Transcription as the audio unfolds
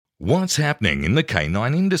What's happening in the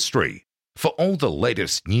canine industry? For all the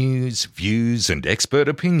latest news, views, and expert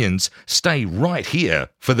opinions, stay right here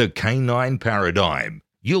for the Canine Paradigm.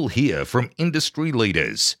 You'll hear from industry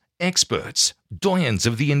leaders, experts, doyens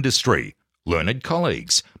of the industry, learned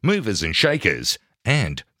colleagues, movers and shakers,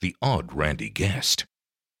 and the odd randy guest.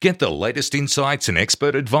 Get the latest insights and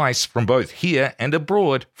expert advice from both here and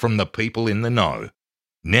abroad from the people in the know.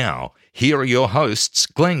 Now, here are your hosts,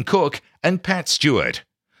 Glenn Cook and Pat Stewart.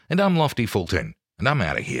 And I'm Lofty Fulton, and I'm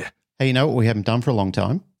out of here. Hey, you know what we haven't done for a long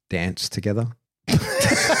time? Dance together.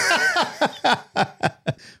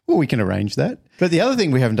 Well, we can arrange that. But the other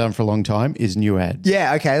thing we haven't done for a long time is new ads.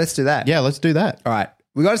 Yeah, okay, let's do that. Yeah, let's do that. All right,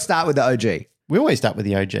 we got to start with the OG. We always start with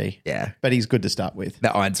the OG. Yeah. But he's good to start with. The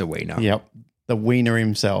Einzer Wiener. Yep. The wiener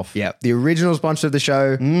himself. Yep. The original sponsor of the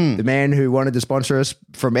show, the man who wanted to sponsor us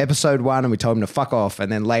from episode 1, and we told him to fuck off. And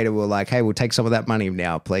then later we were like, hey, we'll take some of that money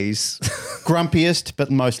now, please. Grumpiest but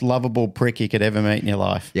most lovable prick you could ever meet in your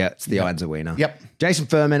life. Yeah, it's the Einzer Wiener. Yep. Jason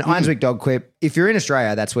Furman, Ironswick Dog Quip. If you're in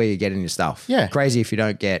Australia, that's where you're getting your stuff. Yeah. Crazy if you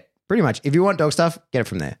don't get, pretty much, if you want dog stuff, get it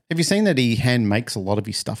from there. Have you seen that he hand makes a lot of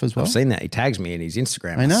his stuff as well? I've seen that. He tags me in his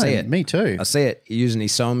Instagram. I know. see it. Me too. I see it. He's using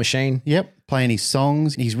his sewing machine. Yep. Playing his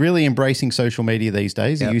songs. He's really embracing social media these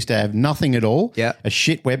days. Yep. He used to have nothing at all. Yep. A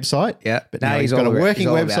shit website. Yep. But Now now he's he's got a all- working he's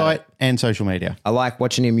all about website it. and social media. I like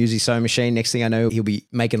watching him use his sewing machine. Next thing I know, he'll be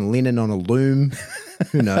making linen on a loom.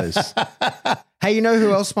 Who knows? Hey, you know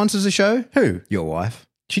who else sponsors the show? Who? Your wife.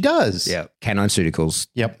 She does. Yeah. Canine Pharmaceuticals.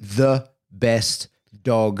 Yep. The best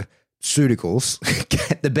dog pharmaceuticals.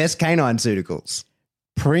 The best canine pharmaceuticals.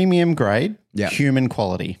 Premium grade, Yep. human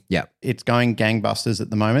quality. Yeah. It's going gangbusters at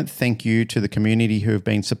the moment. Thank you to the community who have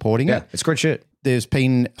been supporting Yeah. it. It's good shit. There's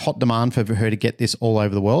been hot demand for her to get this all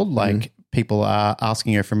over the world. Like people are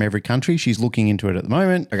asking her from every country. She's looking into it at the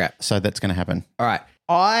moment. Okay. So that's going to happen. All right.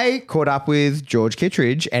 I caught up with George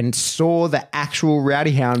Kittredge and saw the actual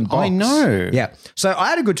Rowdy Hound box. I know. Yeah. So I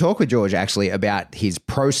had a good talk with George actually about his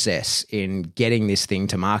process in getting this thing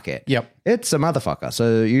to market. Yep. It's a motherfucker.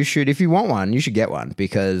 So you should, if you want one, you should get one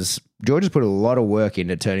because George has put a lot of work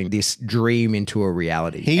into turning this dream into a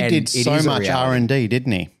reality. He And did it so is a much reality. R&D,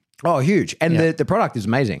 didn't he? Oh, huge. And the product is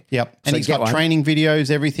amazing. Yep. And So he's get got one. training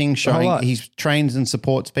videos, everything showing lot. he trains and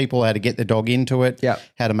supports people how to get the dog into it, Yep.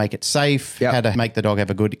 how to make it safe, Yep. how to make the dog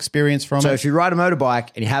have a good experience from So it. if you ride a motorbike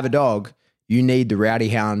and you have a dog, you need the Rowdy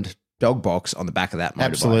Hound dog box on the back of that motorbike.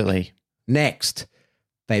 Absolutely. Next,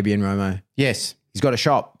 Fabian Romo. Yes. He's got a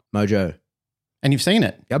shop, Mojo. And you've seen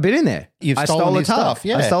it. I've been in there. You've I stolen stole a his tug. stuff,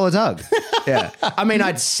 yeah. I stole a tug. Yeah. I mean,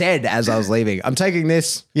 I'd said as I was leaving, I'm taking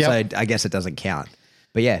this. Yep. So I guess it doesn't count.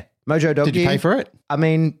 But yeah, Mojo Dog Did you Gear. pay for it? I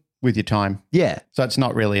mean, With your time. yeah. So it's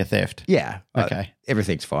not really a theft. Yeah. Okay.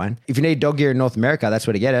 Everything's fine. If you need dog gear in North America, that's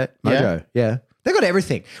where to get it. Mojo. Yeah. They've got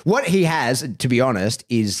everything. What he has, to be honest,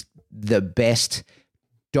 is the best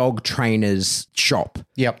dog trainer's shop.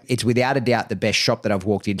 Yep. It's without a doubt the best shop that I've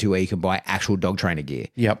walked into where you can buy actual dog trainer gear.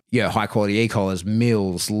 Yep. Yeah, high quality e-collars,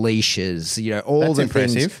 mills, leashes, you know, all That's the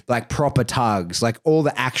impressive. things, like proper tugs, like all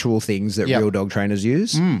the actual things that Yep. real dog trainers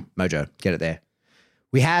use. Mojo, get it there.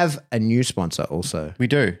 We have a new sponsor also. We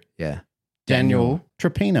do. Yeah. Daniel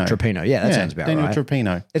Trapino. Trapino. Yeah, that sounds about Daniel right.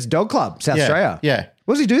 Trapino. It's Dog Club, South Yeah. Australia. Yeah.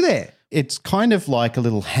 What does he do there? It's kind of like a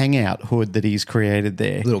little hangout hood that he's created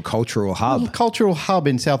there. Little cultural hub. Little cultural hub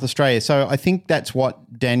in South Australia. So I think that's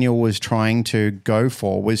what Daniel was trying to go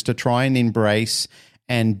for, was to try and embrace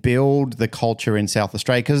and build the culture in South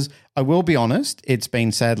Australia. Because I will be honest, it's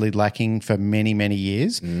been sadly lacking for many, many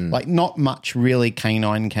years. Like not much really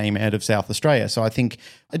canine came out of South Australia. So I think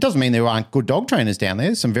it doesn't mean there aren't good dog trainers down there.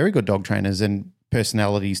 There's some very good dog trainers and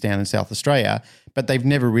personalities down in South Australia, but they've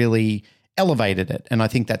never really elevated it. And I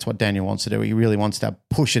think that's what Daniel wants to do. He really wants to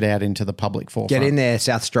push it out into the public forefront. Get in there,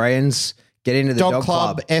 South Australians. Get into the Dog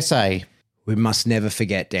Club SA. We must never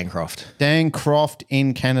forget Dan Croft. Dan Croft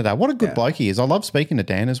in Canada. What a good bloke he is. I love speaking to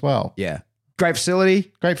Dan as well. Yeah. Great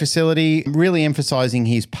facility. Great facility, really emphasizing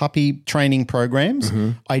his puppy training programs.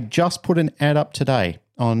 I just put an ad up today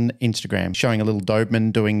on Instagram showing a little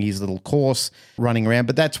Doberman doing his little course, running around.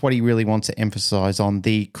 But that's what he really wants to emphasize on,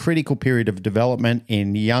 the critical period of development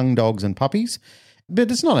in young dogs and puppies.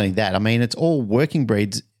 But it's not only that. I mean, it's all working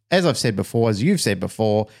breeds. As I've said before, as you've said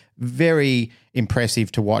before, very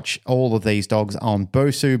impressive to watch all of these dogs on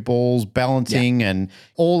Bosu balls, balancing, and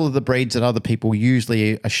all of the breeds that other people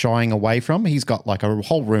usually are shying away from. He's got like a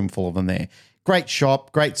whole room full of them there. Great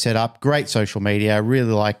shop, great setup, great social media. I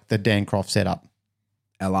really like the Dan Croft setup.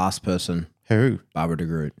 Our last person, Who? Barbara de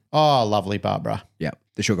Groot. Oh, lovely Barbara. Yeah.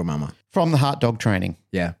 The sugar mama. From the Heart Dog Training.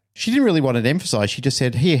 Yeah. She didn't really want it emphasized. She just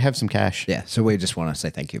said, here, have some cash. Yeah. So we just want to say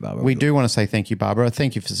thank you, Barbara. We do want to say thank you, Barbara.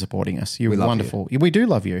 Thank you for supporting us. You're love wonderful. We do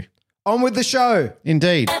love you. On with the show.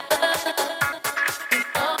 Indeed.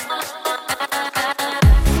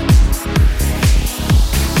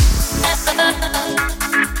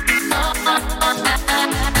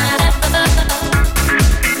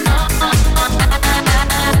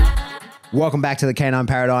 Welcome back to the Canine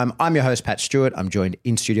Paradigm. I'm your host, Pat Stewart. I'm joined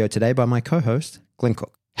in studio today by my co-host, Glenn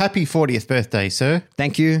Cook. Happy 40th birthday, sir.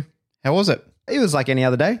 Thank you. How was it? It was like any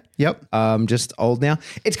other day. Yep. Just old now.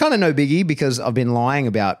 It's kind of no biggie because I've been lying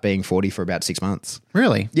about being 40 for about 6 months.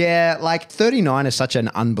 Really? Yeah, like 39 is such an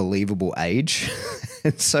unbelievable age.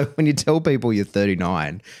 And so when you tell people you're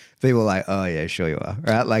 39, people are like, oh, yeah, sure you are,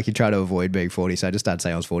 right? Like you try to avoid being 40. So I just started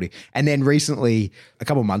saying I was 40. And then recently, a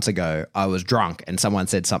couple of months ago, I was drunk and someone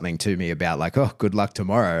said something to me about like, oh, good luck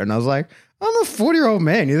tomorrow. And I was like, I'm a 40-year-old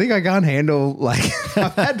man. You think I can't handle like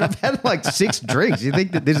I've had like 6 drinks. You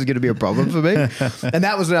think that this is going to be a problem for me? And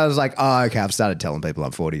that was when I was like, oh, okay, I've started telling people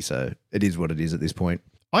I'm 40. So it is what it is at this point.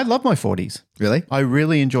 I love my 40s. Really? I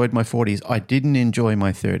really enjoyed my 40s. I didn't enjoy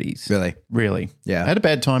my 30s. Really? Really. Yeah. I had a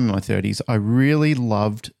bad time in my 30s. I really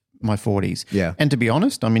loved my 40s. Yeah. And to be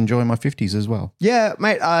honest, I'm enjoying my 50s as well. Yeah,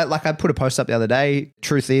 mate. Like I put a post up the other day.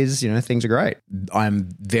 Truth is, things are great. I'm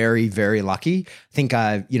very, very lucky. I think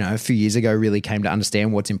I, a few years ago really came to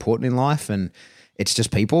understand what's important in life, and it's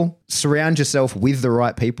just people. Surround yourself with the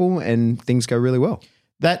right people and things go really well.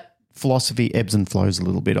 That philosophy ebbs and flows a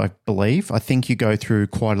little bit, I believe. I think you go through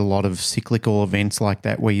quite a lot of cyclical events like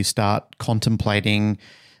that where you start contemplating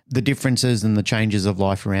the differences and the changes of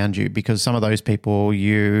life around you, because some of those people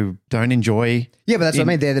you don't enjoy. Yeah, but that's what I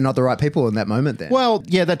mean. They're not the right people in that moment then. Well,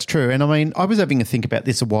 yeah, that's true. And I mean, I was having a think about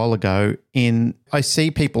this a while ago I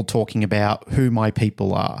see people talking about who my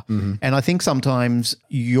people are. Mm-hmm. And I think sometimes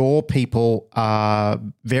your people are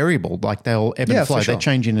variable, like they'll ebb and flow. For sure. They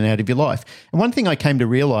change in and out of your life. And one thing I came to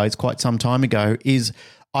realize quite some time ago is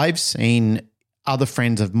I've seen other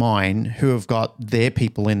friends of mine who have got their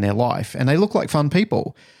people in their life and they look like fun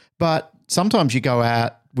people. But sometimes you go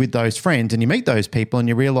out with those friends and you meet those people and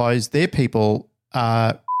you realize their people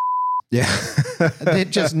are they're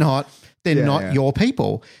just not your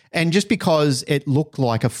people. And just because it looked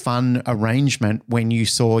like a fun arrangement when you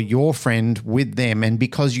saw your friend with them and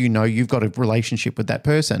because you've got a relationship with that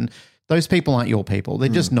person, those people aren't your people. They're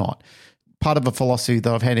just not. Part of a philosophy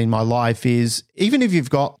that I've had in my life is even if you've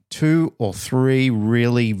got 2 or 3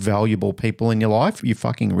 really valuable people in your life, you're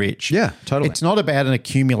fucking rich. Yeah, totally. It's not about an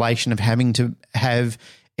accumulation of having to have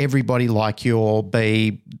everybody like you or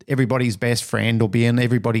be everybody's best friend or be in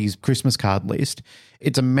everybody's Christmas card list.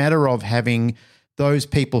 It's a matter of having those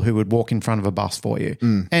people who would walk in front of a bus for you.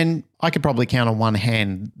 And I could probably count on one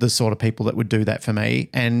hand the sort of people that would do that for me,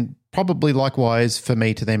 and probably likewise for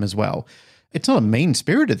me to them as well. It's not a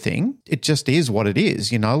mean-spirited thing. It just is what it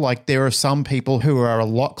is, like there are some people who are a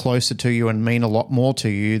lot closer to you and mean a lot more to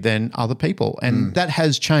you than other people. And that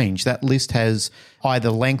has changed. That list has either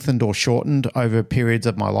lengthened or shortened over periods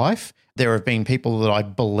of my life. There have been people that I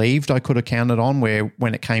believed I could have counted on where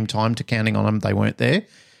when it came time to counting on them, they weren't there.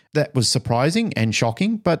 That was surprising and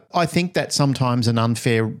shocking. But I think that's sometimes an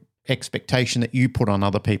unfair expectation that you put on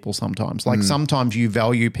other people sometimes. Like sometimes you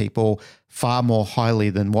value people far more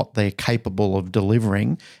highly than what they're capable of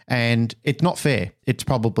delivering, and it's not fair. It's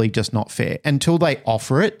probably just not fair. Until they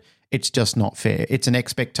offer it, it's just not fair. It's an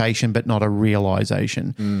expectation but not a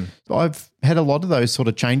realization. I've had a lot of those sort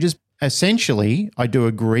of changes. Essentially, I do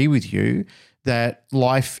agree with you that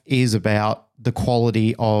life is about the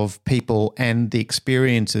quality of people and the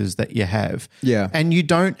experiences that you have. Yeah. And you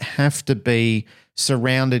don't have to be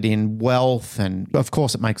surrounded in wealth, and of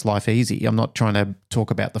course it makes life easy. I'm not trying to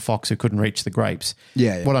talk about the fox who couldn't reach the grapes.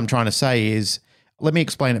 Yeah. What I'm trying to say is, let me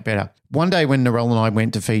explain it better. One day when Narelle and I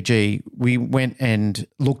went to Fiji, we went and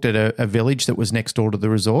looked at a village that was next door to the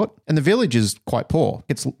resort, and the village is quite poor.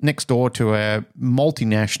 It's next door to a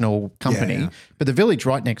multinational company, but the village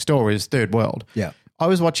right next door is third world. Yeah. I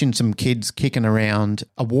was watching some kids kicking around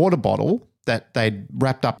a water bottle that they'd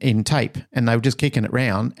wrapped up in tape, and they were just kicking it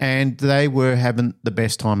around, and they were having the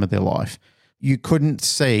best time of their life. You couldn't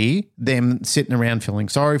see them sitting around feeling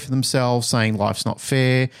sorry for themselves, saying life's not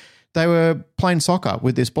fair. They were playing soccer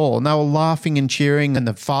with this ball, and they were laughing and cheering, and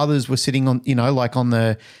the fathers were sitting on, like on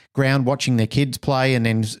the ground watching their kids play and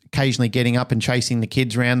then occasionally getting up and chasing the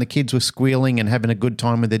kids around. The kids were squealing and having a good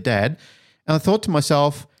time with their dad. And I thought to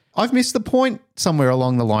myself, I've missed the point somewhere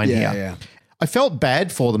along the line here. Yeah. I felt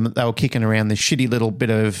bad for them that they were kicking around this shitty little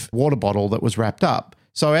bit of water bottle that was wrapped up.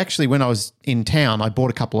 So actually, when I was in town, I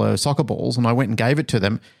bought a couple of soccer balls and I went and gave it to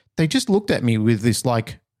them. They just looked at me with this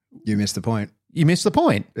like, you missed the point. you missed the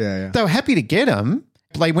point. Yeah. They were happy to get them.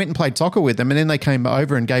 They went and played soccer with them, and then they came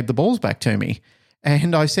over and gave the balls back to me.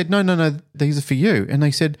 And I said, no, these are for you. And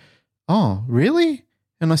they said, oh, really?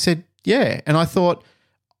 And I said, yeah. And I thought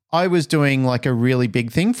I was doing like a really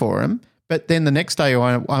big thing for them. But then the next day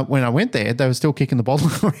when I went there, they were still kicking the ball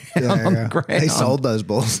around on the ground. They sold those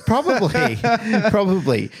balls. Probably.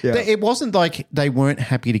 Yeah. It wasn't like they weren't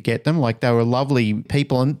happy to get them. Like they were lovely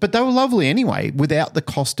people, but they were lovely anyway without the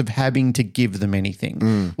cost of having to give them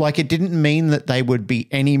anything. Like it didn't mean that they would be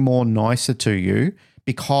any more nicer to you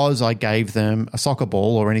because I gave them a soccer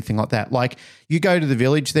ball or anything like that. Like you go to the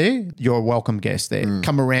village there, you're a welcome guest there.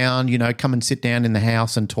 Come around, come and sit down in the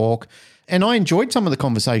house and talk. And I enjoyed some of the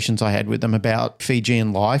conversations I had with them about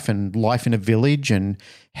Fijian life and life in a village and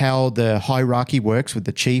how the hierarchy works with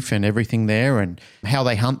the chief and everything there and how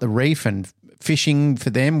they hunt the reef and fishing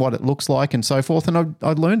for them, what it looks like and so forth. And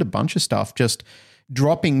I learned a bunch of stuff just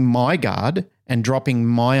dropping my guard and dropping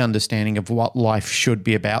my understanding of what life should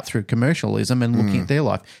be about through commercialism and looking at their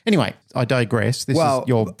life. Anyway, I digress. This is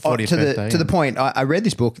your 40th birthday. To the point, I read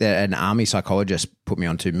this book that an army psychologist put me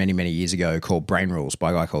onto many, many years ago called Brain Rules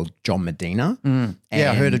by a guy called John Medina.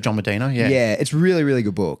 Yeah, I heard of John Medina, yeah. Yeah, it's really, really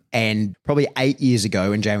good book. And probably 8 years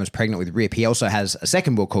ago when Jane was pregnant with Rip, he also has a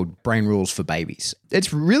second book called Brain Rules for Babies.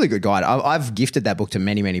 It's a really good guide. I've gifted that book to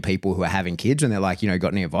many, many people who are having kids and they're like,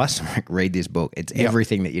 got any advice? I'm like, read this book. It's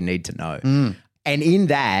everything that you need to know. And in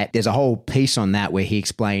that, there's a whole piece on that where he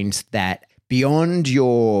explains that beyond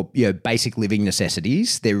your basic living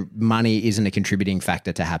necessities, their money isn't a contributing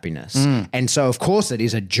factor to happiness. And so, of course, it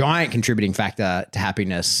is a giant contributing factor to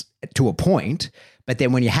happiness to a point. But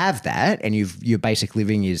then when you have that and your basic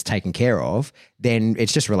living is taken care of, then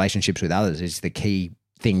it's just relationships with others is the key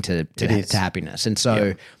thing to happiness. And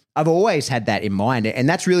so I've always had that in mind. And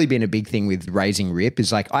that's really been a big thing with raising Rip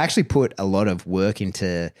is like I actually put a lot of work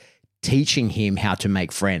into teaching him how to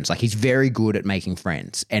make friends. Like he's very good at making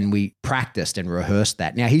friends and we practiced and rehearsed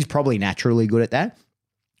that. Now he's probably naturally good at that.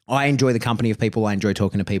 I enjoy the company of people. I enjoy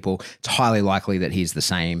talking to people. It's highly likely that he's the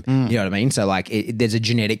same. You know what I mean? So like there's a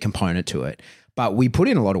genetic component to it. But we put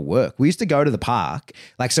in a lot of work. We used to go to the park.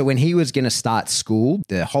 Like, so when he was going to start school,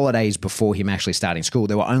 the holidays before him actually starting school,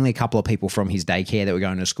 there were only a couple of people from his daycare that were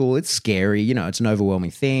going to school. It's scary. It's an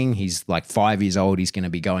overwhelming thing. He's like 5 years old. He's going to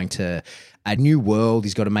be going to a new world.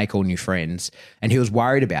 He's got to make all new friends. And he was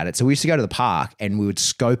worried about it. So we used to go to the park and we would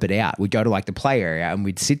scope it out. We'd go to like the play area and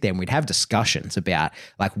we'd sit there and we'd have discussions about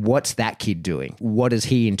like, what's that kid doing? What is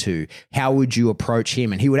he into? How would you approach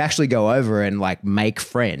him? And he would actually go over and like make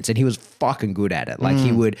friends. And he was fucking good at it. Like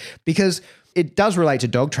he would, because it does relate to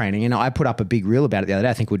dog training. And I put up a big reel about it the other day.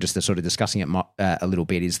 I think we're just sort of discussing it a little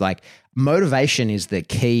bit is like motivation is the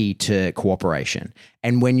key to cooperation.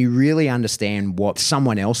 And when you really understand what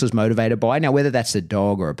someone else is motivated by, now whether that's a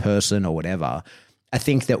dog or a person or whatever, I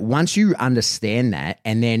think that once you understand that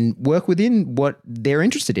and then work within what they're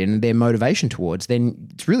interested in and their motivation towards, then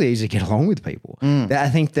it's really easy to get along with people. I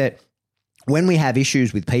think that when we have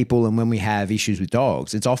issues with people and when we have issues with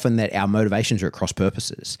dogs, it's often that our motivations are at cross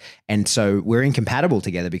purposes. And so we're incompatible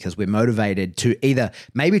together because we're motivated to either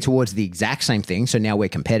maybe towards the exact same thing. So now we're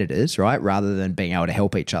competitors, right? Rather than being able to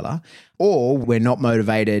help each other, or we're not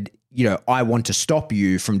motivated. I want to stop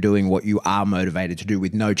you from doing what you are motivated to do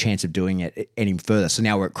with no chance of doing it any further. So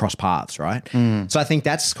now we're at cross paths, right? So I think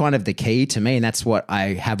that's kind of the key to me. And that's what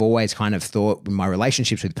I have always kind of thought in my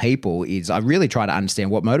relationships with people is I really try to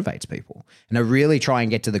understand what motivates people. And I really try and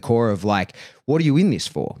get to the core of like, what are you in this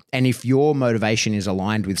for? And if your motivation is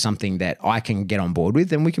aligned with something that I can get on board with,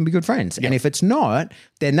 then we can be good friends. Yep. And if it's not,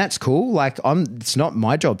 then that's cool. Like it's not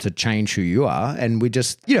my job to change who you are. And we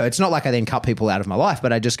just, it's not like I then cut people out of my life,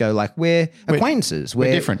 but I just go like, we're acquaintances.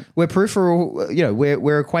 We're different. We're peripheral,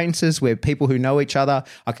 we're acquaintances. We're people who know each other.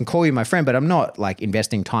 I can call you my friend, but I'm not like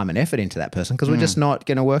investing time and effort into that person because we're just not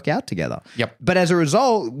going to work out together. Yep. But as a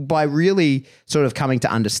result, by really sort of coming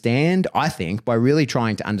to understand, I think by really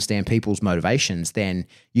trying to understand people's motivations, then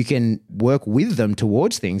you can work with them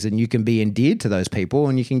towards things and you can be endeared to those people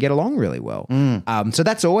and you can get along really well. So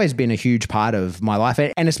that's always been a huge part of my life.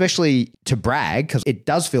 And especially to brag, because it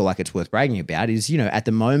does feel like it's worth bragging about, is, at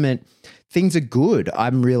the moment, things are good.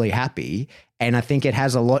 I'm really happy. And I think it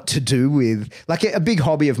has a lot to do with like a big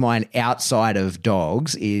hobby of mine outside of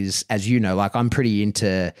dogs is, as you know, like I'm pretty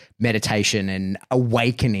into meditation and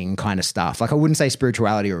awakening kind of stuff. Like I wouldn't say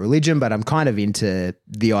spirituality or religion, but I'm kind of into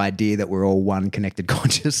the idea that we're all one connected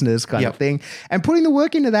consciousness kind of thing. And putting the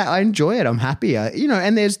work into that, I enjoy it. I'm happy.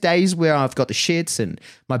 And there's days where I've got the shits and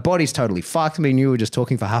my body's totally fucked. I mean, you were just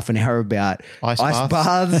talking for half an hour about ice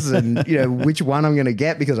baths and, which one I'm going to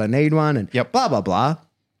get because I need one and blah, blah, blah.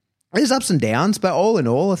 There's ups and downs, but all in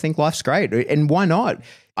all, I think life's great. And why not?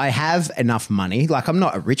 I have enough money. Like, I'm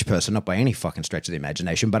not a rich person, not by any fucking stretch of the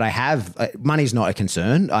imagination, but I have money's not a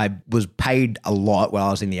concern. I was paid a lot while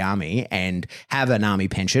I was in the army and have an army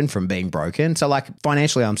pension from being broken. So, like,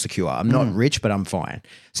 financially, I'm secure. I'm not rich, but I'm fine.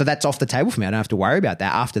 So that's off the table for me. I don't have to worry about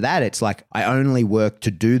that. After that, it's like I only work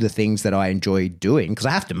to do the things that I enjoy doing because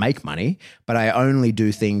I have to make money, but I only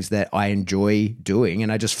do things that I enjoy doing and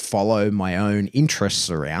I just follow my own interests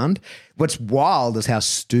around. What's wild is how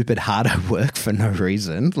stupid hard I work for no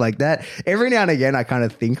reason. Like that, every now and again, I kind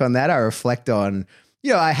of think on that. I reflect on,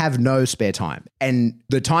 I have no spare time. And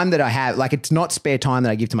the time that I have, like, it's not spare time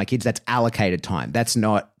that I give to my kids. That's allocated time. That's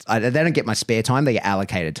not, they don't get my spare time. They get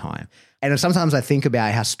allocated time. And sometimes I think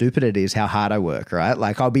about how stupid it is, how hard I work, right?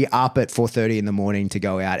 Like I'll be up at 4:30 in the morning to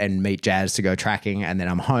go out and meet Jazz to go tracking. And then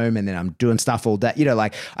I'm home and then I'm doing stuff all day.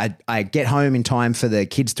 Like I get home in time for the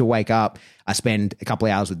kids to wake up. I spend a couple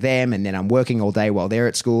of hours with them and then I'm working all day while they're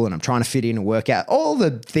at school and I'm trying to fit in and work out all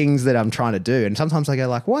the things that I'm trying to do. And sometimes I go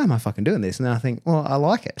like, why am I fucking doing this? And then I think, well, I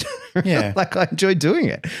like it. Yeah. Like I enjoy doing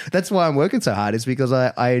it. That's why I'm working so hard. It's because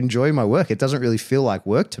I enjoy my work. It doesn't really feel like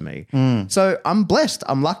work to me. So I'm blessed.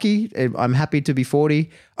 I'm lucky. I'm happy to be 40.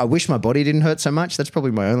 I wish my body didn't hurt so much. That's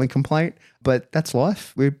probably my only complaint, but that's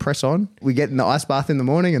life. We press on. We get in the ice bath in the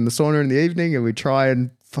morning and the sauna in the evening and we try and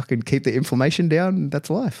fucking keep the inflammation down. That's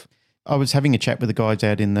life. I was having a chat with the guys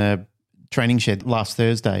out in the training shed last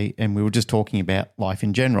Thursday and we were just talking about life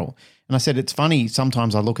in general. And I said, it's funny,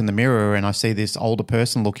 sometimes I look in the mirror and I see this older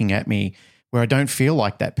person looking at me where I don't feel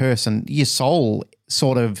like that person. Your soul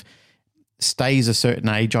sort of stays a certain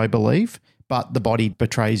age, I believe, but the body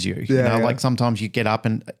betrays you. Like sometimes you get up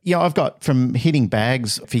and, I've got from hitting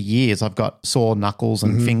bags for years, I've got sore knuckles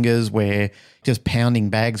and fingers where just pounding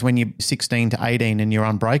bags when you're 16 to 18 and you're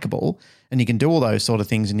unbreakable and you can do all those sort of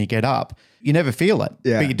things and you get up, you never feel it.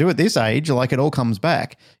 Yeah. But you do it this age, like it all comes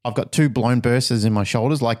back. I've got 2 blown bursts in my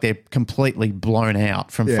shoulders, like they're completely blown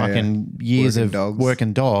out from fucking years of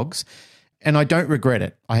working dogs. And I don't regret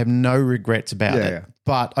it. I have no regrets about it.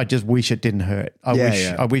 But I just wish it didn't hurt.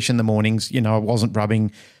 I wish in the mornings, I wasn't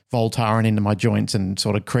rubbing Voltaren into my joints and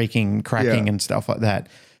sort of creaking, cracking and stuff like that.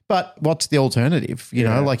 But what's the alternative? You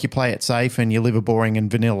know, like you play it safe and you live a boring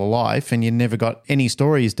and vanilla life and you never got any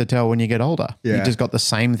stories to tell when you get older. Yeah. You just got the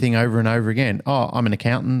same thing over and over again. Oh, I'm an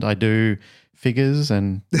accountant. I do figures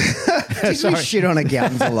and we shit on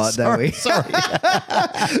accountants a lot, don't we? Sorry.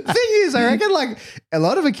 Thing is, I reckon like a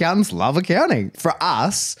lot of accountants love accounting. For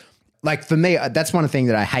us, like for me, that's one thing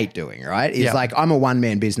that I hate doing, right? Is like I'm a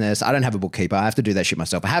one-man business. I don't have a bookkeeper. I have to do that shit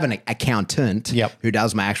myself. I have an accountant who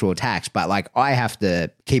does my actual tax, but like I have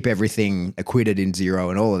to keep everything acquitted in zero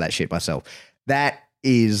and all of that shit myself. That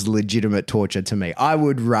is legitimate torture to me. I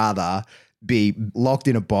would rather be locked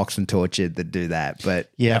in a box and tortured than do that. But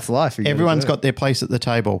that's life. Everyone's got their place at the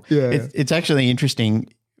table. It's actually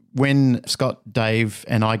interesting when Scott, Dave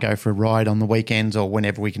and I go for a ride on the weekends or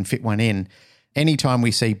whenever we can fit one in. Anytime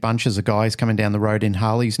we see bunches of guys coming down the road in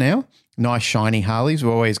Harleys now, nice shiny Harleys, we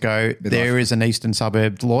always go, there is an Eastern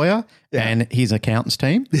Suburbs lawyer and his accountant's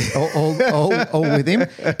team, all with him.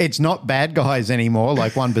 It's not bad guys anymore,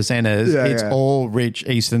 like 1%ers. It's all rich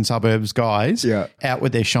Eastern Suburbs guys out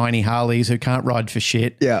with their shiny Harleys who can't ride for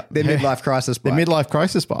shit. Yeah, their midlife crisis bike. Their midlife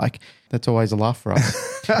crisis bike. That's always a laugh for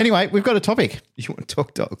us. Anyway, we've got a topic. You want to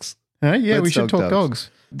talk dogs? We should talk dogs.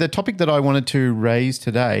 The topic that I wanted to raise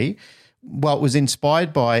today, well, it was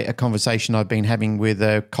inspired by a conversation I've been having with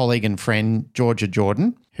a colleague and friend, Georgia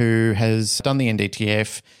Jordan, who has done the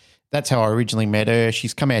NDTF. That's how I originally met her.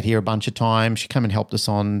 She's come out here a bunch of times. She came and helped us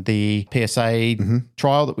on the PSA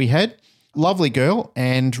trial that we had. Lovely girl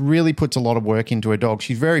and really puts a lot of work into her dog.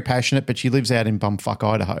 She's very passionate, but she lives out in bumfuck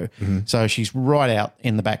Idaho. So she's right out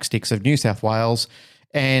in the back sticks of New South Wales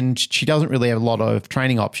and she doesn't really have a lot of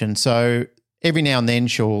training options. So every now and then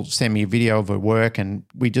she'll send me a video of her work and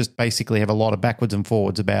we just basically have a lot of backwards and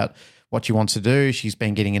forwards about what she wants to do. She's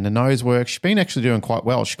been getting into nose work. She's been actually doing quite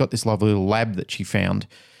well. She's got this lovely little lab that she found.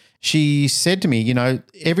 She said to me,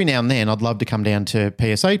 every now and then I'd love to come down to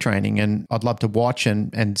PSA training and I'd love to watch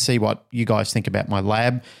and see what you guys think about my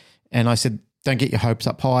lab. And I said, don't get your hopes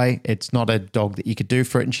up high. It's not a dog that you could do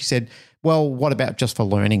for it. And she said, well, what about just for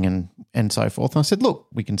learning and so forth? And I said, look,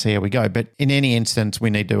 we can see how we go. But in any instance,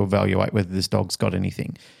 we need to evaluate whether this dog's got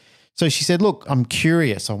anything. So she said, look, I'm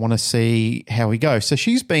curious. I want to see how we go. So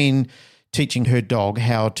she's been teaching her dog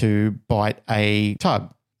how to bite a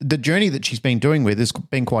tug. The journey that she's been doing with has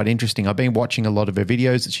been quite interesting. I've been watching a lot of her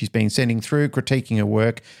videos that she's been sending through, critiquing her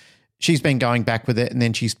work. She's been going back with it and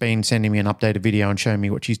then she's been sending me an updated video and showing me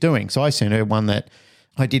what she's doing. So I sent her one that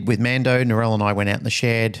I did with Mando. Narelle and I went out in the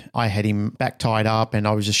shed. I had him back tied up and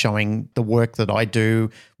I was just showing the work that I do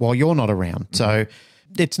while you're not around. So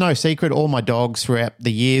it's no secret. All my dogs throughout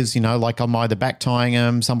the years, like I'm either back tying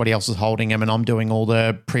them, somebody else is holding them, and I'm doing all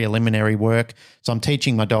the preliminary work. So I'm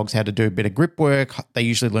teaching my dogs how to do a bit of grip work. They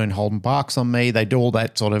usually learn hold and barks on me. They do all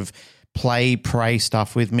that sort of play, prey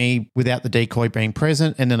stuff with me without the decoy being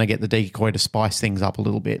present. And then I get the decoy to spice things up a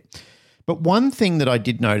little bit. But one thing that I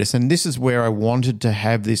did notice, and this is where I wanted to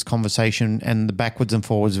have this conversation and the backwards and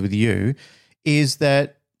forwards with you, is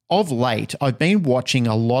that of late, I've been watching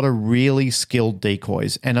a lot of really skilled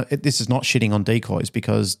decoys. And this is not shitting on decoys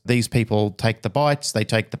because these people take the bites, they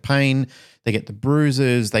take the pain, they get the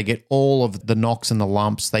bruises, they get all of the knocks and the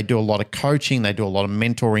lumps. They do a lot of coaching, they do a lot of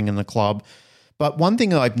mentoring in the club. But one thing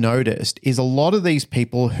that I've noticed is a lot of these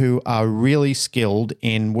people who are really skilled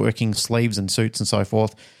in working sleeves and suits and so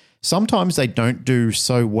forth, sometimes they don't do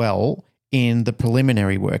so well in the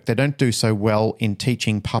preliminary work. They don't do so well in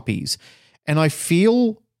teaching puppies. And I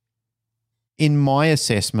feel in my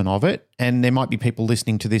assessment of it, and there might be people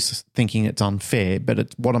listening to this thinking it's unfair, but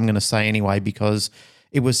it's what I'm going to say anyway, because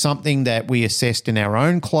it was something that we assessed in our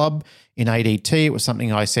own club in ADT. It was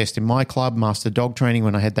something I assessed in my club, Master Dog Training,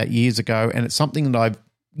 when I had that years ago. And it's something that I've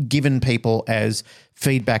given people as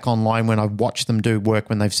feedback online when I've watched them do work,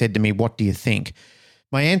 when they've said to me, what do you think?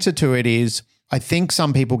 My answer to it is, I think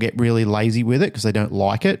some people get really lazy with it because they don't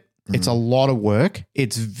like it. It's a lot of work.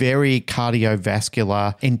 It's very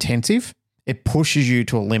cardiovascular intensive. It pushes you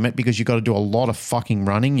to a limit because you've got to do a lot of fucking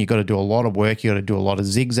running. You've got to do a lot of work. You've got to do a lot of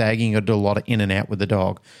zigzagging. You've got to do a lot of in and out with the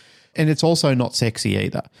dog. And it's also not sexy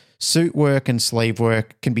either. Suit work and sleeve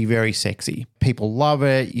work can be very sexy. People love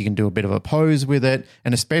it. You can do a bit of a pose with it.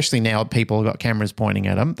 And especially now people have got cameras pointing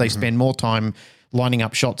at them. They spend more time lining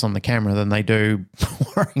up shots on the camera than they do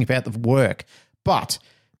worrying about the work. But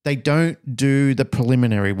they don't do the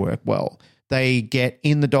preliminary work well. They get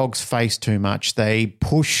in the dog's face too much. They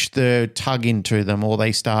push the tug into them, or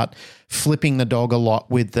they start flipping the dog a lot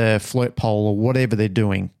with the flirt pole or whatever they're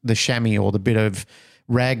doing, the chamois or the bit of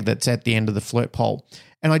rag that's at the end of the flirt pole.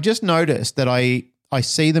 And I just noticed that I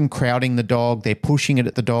see them crowding the dog, they're pushing it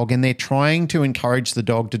at the dog, and they're trying to encourage the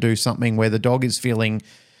dog to do something where the dog is feeling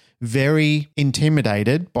very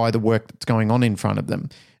intimidated by the work that's going on in front of them.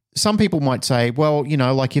 Some people might say, well,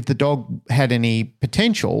 like if the dog had any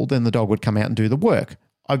potential, then the dog would come out and do the work.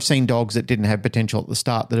 I've seen dogs that didn't have potential at the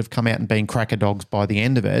start that have come out and been cracker dogs by the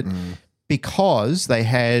end of it because they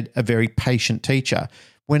had a very patient teacher.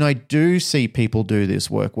 When I do see people do this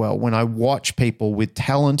work well, when I watch people with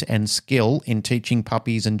talent and skill in teaching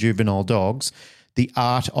puppies and juvenile dogs the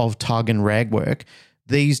art of tug and rag work,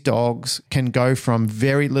 these dogs can go from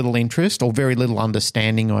very little interest or very little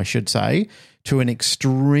understanding, I should say, to an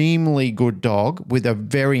extremely good dog with a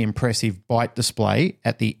very impressive bite display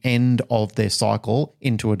at the end of their cycle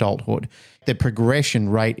into adulthood. Their progression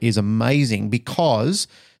rate is amazing because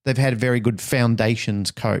they've had a very good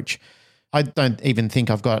foundations coach. I don't even think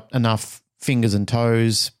I've got enough fingers and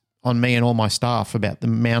toes on me and all my staff about the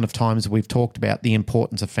amount of times we've talked about the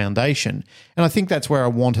importance of foundation. And I think that's where I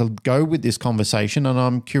want to go with this conversation, and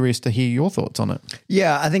I'm curious to hear your thoughts on it.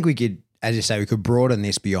 Yeah, I think we could, as you say, we could broaden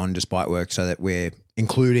this beyond just bite work so that we're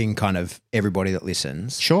including kind of everybody that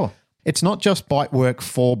listens. Sure. It's not just bite work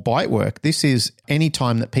for bite work. This is any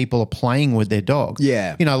time that people are playing with their dog.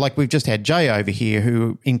 Yeah. Like we've just had Jay over here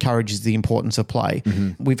who encourages the importance of play.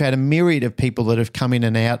 We've had a myriad of people that have come in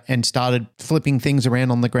and out and started flipping things around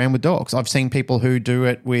on the ground with dogs. I've seen people who do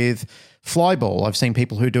it with fly ball. I've seen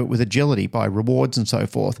people who do it with agility by rewards and so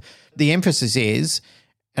forth. The emphasis is,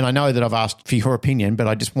 and I know that I've asked for your opinion, but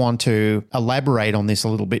I just want to elaborate on this a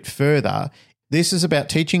little bit further. This is about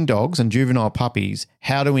teaching dogs and juvenile puppies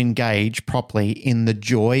how to engage properly in the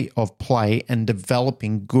joy of play and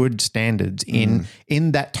developing good standards in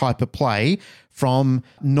that type of play, from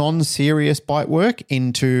non-serious bite work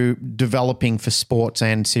into developing for sports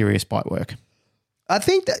and serious bite work. I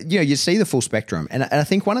think that, you see the full spectrum. And I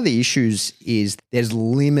think one of the issues is there's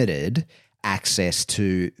limited access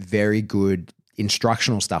to very good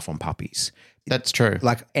instructional stuff on puppies. That's true.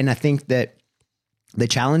 And I think that the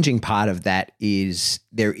challenging part of that is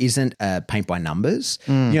there isn't a paint by numbers.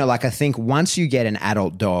 I think once you get an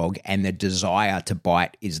adult dog and the desire to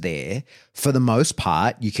bite is there, for the most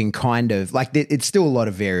part, you can kind of it's still a lot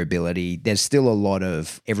of variability. There's still a lot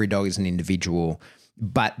of every dog is an individual,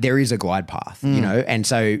 but there is a glide path, and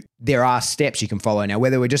so there are steps you can follow. Now,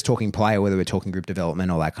 whether we're just talking play or whether we're talking grip development,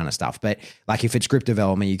 all that kind of stuff. But if it's grip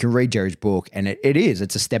development, you can read Jerry's book, and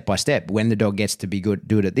it's a step by step. When the dog gets to be good,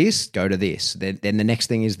 do it at this, go to this. Then the next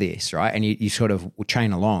thing is this, right? And you sort of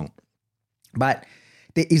chain along. But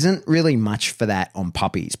there isn't really much for that on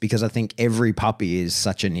puppies because I think every puppy is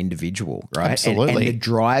such an individual, right? Absolutely. And the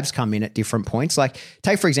drives come in at different points. Like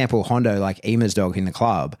take, for example, Hondo, like Ema's dog in the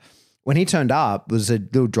club. When he turned up, was a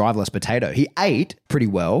little driverless potato. He ate pretty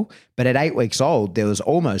well, but at 8 weeks old, there was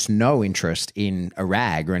almost no interest in a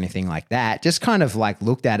rag or anything like that. Just kind of like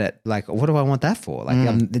looked at it like, what do I want that for?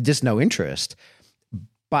 Like just no interest.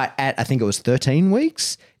 But at, I think it was 13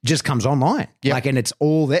 weeks, just comes online. Yep. Like, and it's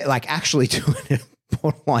all there, like actually doing it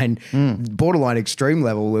borderline extreme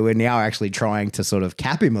level where we're now actually trying to sort of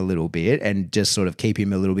cap him a little bit and just sort of keep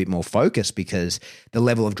him a little bit more focused because the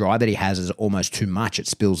level of drive that he has is almost too much. It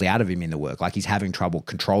spills out of him in the work. Like he's having trouble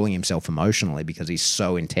controlling himself emotionally because he's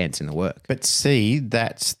so intense in the work. But see,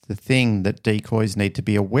 that's the thing that decoys need to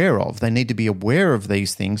be aware of. They need to be aware of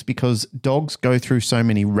these things because dogs go through so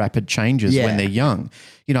many rapid changes when they're young.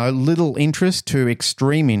 You know, little interest to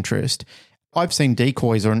extreme interest. I've seen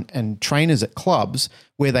decoys and trainers at clubs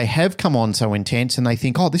where they have come on so intense and they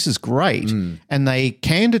think, oh, this is great. And they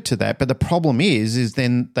canned it to that. But the problem is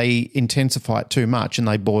then they intensify it too much and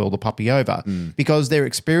they boil the puppy over because their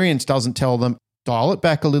experience doesn't tell them, dial it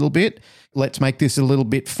back a little bit. Let's make this a little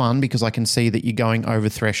bit fun because I can see that you're going over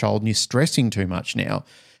threshold and you're stressing too much now.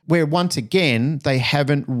 Where once again, they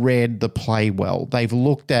haven't read the play well. They've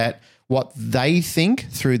looked at what they think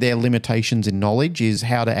through their limitations in knowledge is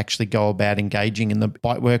how to actually go about engaging in the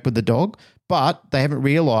bite work with the dog, but they haven't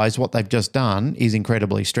realised what they've just done is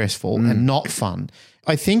incredibly stressful and not fun.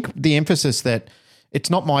 I think the emphasis that it's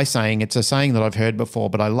not my saying, it's a saying that I've heard before,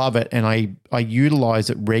 but I love it and I utilise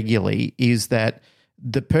it regularly, is that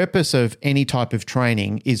the purpose of any type of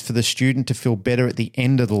training is for the student to feel better at the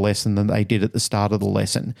end of the lesson than they did at the start of the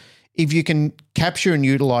lesson. If you can capture and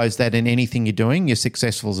utilize that in anything you're doing, you're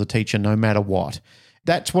successful as a teacher no matter what.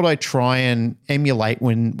 That's what I try and emulate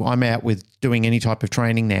when I'm out with doing any type of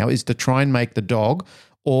training now, is to try and make the dog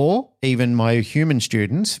or even my human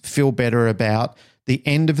students feel better about the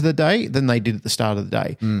end of the day than they did at the start of the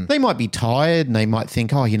day. They might be tired and they might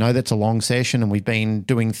think, oh, you know, that's a long session and we've been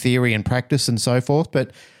doing theory and practice and so forth.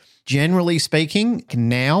 But generally speaking,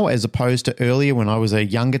 now as opposed to earlier when I was a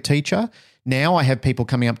younger teacher, now I have people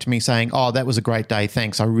coming up to me saying, oh, that was a great day,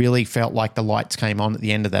 thanks. I really felt like the lights came on at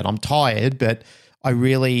the end of that. I'm tired, but I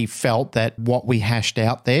really felt that what we hashed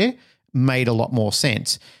out there made a lot more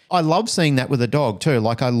sense. I love seeing that with a dog too.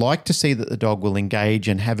 Like I like to see that the dog will engage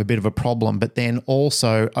and have a bit of a problem, but then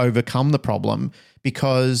also overcome the problem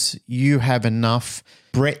because you have enough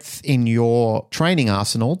breadth in your training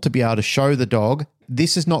arsenal to be able to show the dog,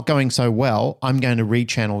 this is not going so well. I'm going to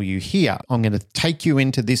rechannel you here. I'm going to take you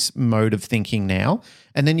into this mode of thinking now.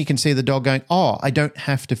 And then you can see the dog going, oh, I don't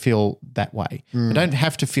have to feel that way. I don't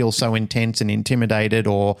have to feel so intense and intimidated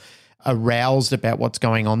or aroused about what's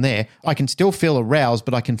going on there. I can still feel aroused,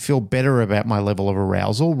 but I can feel better about my level of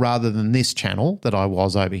arousal rather than this channel that I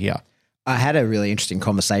was over here. I had a really interesting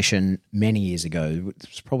conversation many years ago. It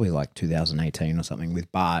was probably like 2018 or something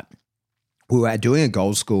with Bart. We were doing a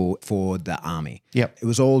gold school for the army. Yep. It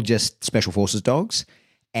was all just special forces dogs.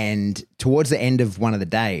 And towards the end of one of the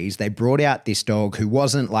days, they brought out this dog who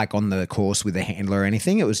wasn't like on the course with a handler or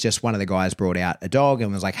anything. It was just one of the guys brought out a dog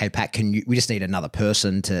and was like, hey, Pat, we just need another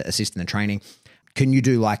person to assist in the training. Can you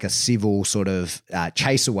do like a civil sort of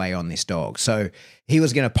chase away on this dog? So he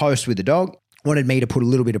was going to post with the dog. Wanted me to put a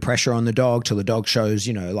little bit of pressure on the dog till the dog shows,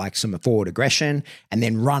 you know, like some forward aggression and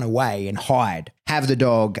then run away and hide. Have the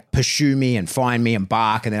dog pursue me and find me and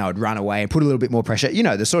bark, and then I would run away and put a little bit more pressure, you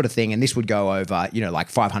know, the sort of thing. And this would go over, you know, like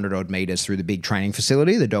 500 odd meters through the big training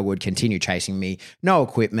facility. The dog would continue chasing me, no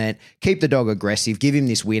equipment, keep the dog aggressive, give him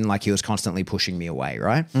this win like he was constantly pushing me away,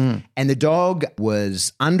 right? And the dog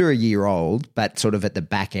was under a year old, but sort of at the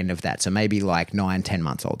back end of that. So maybe like 9-10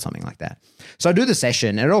 months old, something like that. So I do the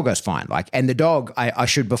session and it all goes fine. Like, and the dog, I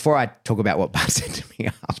should, before I talk about what Bart said to me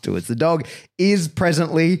afterwards, the dog is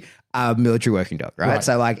presently a military working dog, right?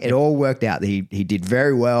 So like it all worked out. He did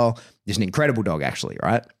very well. He's an incredible dog actually,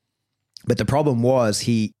 right? But the problem was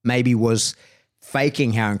he maybe was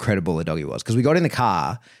faking how incredible a dog he was. Because we got in the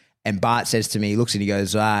car and Bart says to me, looks and he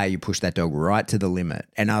goes, you pushed that dog right to the limit.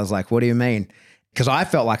 And I was like, what do you mean? Because I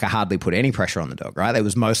felt like I hardly put any pressure on the dog, right? There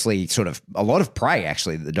was mostly sort of a lot of prey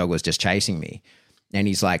actually that the dog was just chasing me. And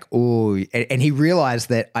he's like, oh, and he realized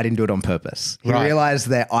that I didn't do it on purpose. He realized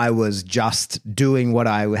that I was just doing what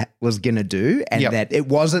I was going to do and that it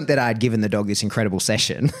wasn't that I'd given the dog this incredible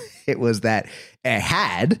session. It was that I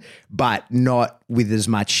had, but not with as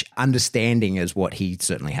much understanding as what he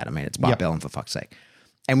certainly had. I mean, it's Bart Bellin for fuck's sake.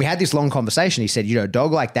 And we had this long conversation. He said, a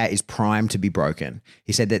dog like that is primed to be broken.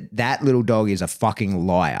 He said that little dog is a fucking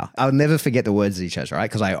liar. I'll never forget the words that he chose, right?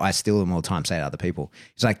 Because I steal them all the time, say to other people.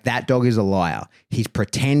 He's like, that dog is a liar. He's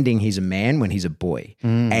pretending he's a man when he's a boy.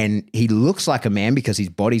 And he looks like a man because his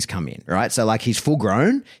body's come in, right? So like he's full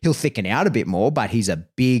grown. He'll thicken out a bit more, but he's a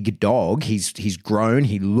big dog. He's grown.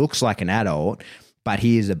 He looks like an adult, but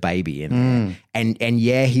he is a baby in there. And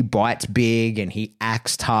yeah, he bites big and he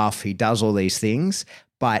acts tough. He does all these things.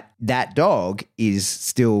 But that dog is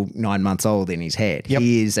still 9 months old in his head. Yep.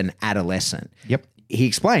 He is an adolescent. Yep. He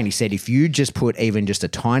explained, he said, if you just put even just a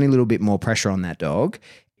tiny little bit more pressure on that dog,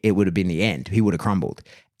 it would have been the end. He would have crumbled.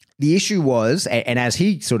 The issue was, and as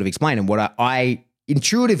he sort of explained, and what I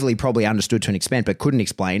intuitively probably understood to an extent, but couldn't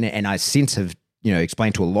explain, and I since have,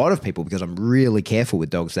 explained to a lot of people because I'm really careful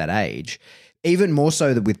with dogs that age, even more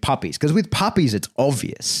so than with puppies. Because with puppies, it's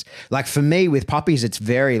obvious. Like for me, with puppies, it's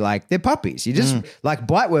very like, they're puppies. You just, like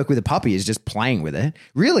bite work with a puppy is just playing with it.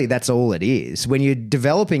 Really, that's all it is. When you're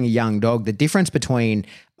developing a young dog, the difference between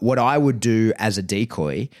what I would do as a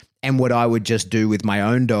decoy and what I would just do with my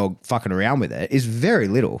own dog fucking around with it is very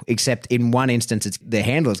little, except in one instance, it's the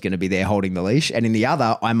handler's going to be there holding the leash. And in the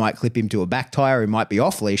other, I might clip him to a back tire. He might be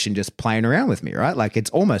off leash and just playing around with me, right? Like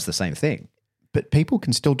it's almost the same thing. But people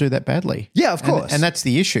can still do that badly. Yeah, of course. And that's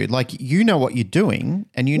the issue. Like, you know what you're doing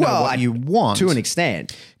and you know what you want. To an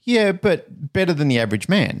extent. Yeah, but better than the average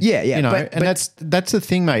man. Yeah, yeah. And that's the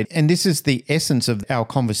thing, mate. And this is the essence of our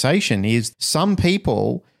conversation is some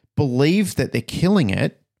people believe that they're killing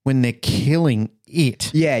it when they're killing it.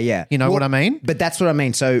 Yeah, yeah. You know what I mean? But that's what I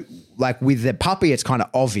mean. So like with the puppy, it's kind of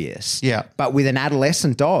obvious. Yeah. But with an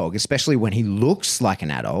adolescent dog, especially when he looks like an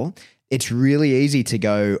adult, it's really easy to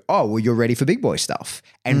go, oh, well, you're ready for big boy stuff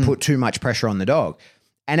and put too much pressure on the dog.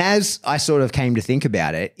 And as I sort of came to think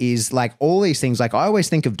about it is like all these things, like I always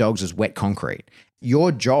think of dogs as wet concrete.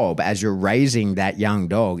 Your job as you're raising that young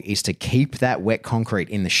dog is to keep that wet concrete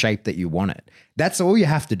in the shape that you want it. That's all you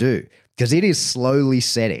have to do because it is slowly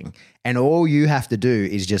setting. And all you have to do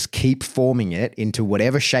is just keep forming it into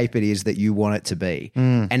whatever shape it is that you want it to be.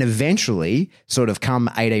 And eventually, sort of come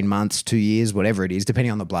 18 months, 2 years, whatever it is,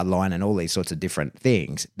 depending on the bloodline and all these sorts of different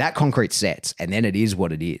things, that concrete sets and then it is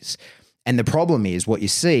what it is. And the problem is what you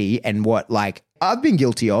see and what like I've been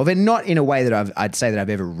guilty of, and not in a way that I'd say that I've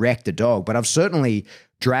ever wrecked a dog, but I've certainly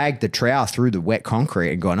dragged the trowel through the wet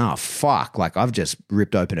concrete and gone, oh, fuck, like I've just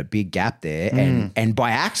ripped open a big gap there. And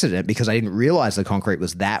by accident, because I didn't realize the concrete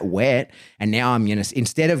was that wet. And now I'm going to,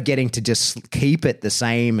 instead of getting to just keep it the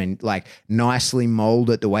same and like nicely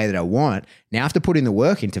mold it the way that I want, now I have to put in the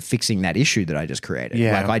work into fixing that issue that I just created.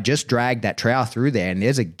 Yeah. Like I just dragged that trowel through there and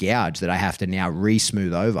there's a gouge that I have to now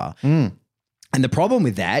re-smooth over. And the problem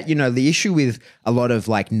with that, the issue with a lot of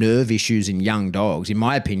like nerve issues in young dogs, in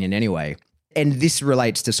my opinion anyway, and this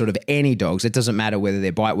relates to sort of any dogs, it doesn't matter whether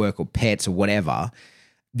they're bite work or pets or whatever.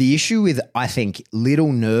 The issue with, I think,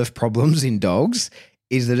 little nerve problems in dogs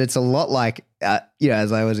is that it's a lot like,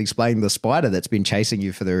 as I was explaining, the spider that's been chasing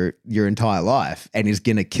you for your entire life and is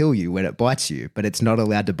going to kill you when it bites you, but it's not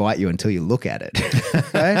allowed to bite you until you look at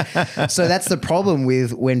it. Right? So that's the problem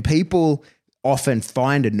with when people often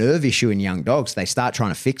find a nerve issue in young dogs, they start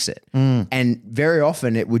trying to fix it. And very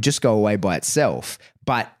often it would just go away by itself.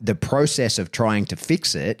 But the process of trying to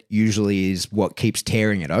fix it usually is what keeps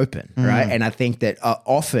tearing it open, right? And I think that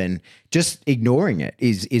often just ignoring it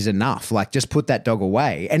is enough. Like just put that dog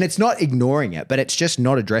away. And it's not ignoring it, but it's just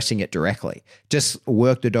not addressing it directly. Just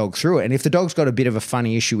work the dog through it. And if the dog's got a bit of a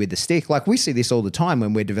funny issue with the stick, like we see this all the time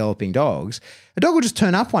when we're developing dogs, a dog will just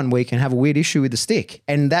turn up one week and have a weird issue with the stick.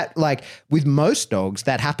 And that, like with most dogs,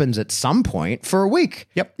 that happens at some point for a week.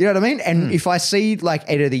 Yep. You know what I mean? And if I see like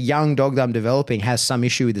either the young dog that I'm developing has some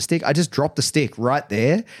issue with the stick, I just drop the stick right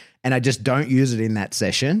there and I just don't use it in that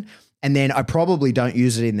session. And then I probably don't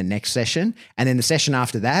use it in the next session. And then the session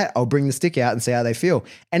after that, I'll bring the stick out and see how they feel.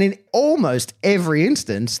 And in almost every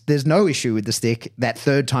instance, there's no issue with the stick that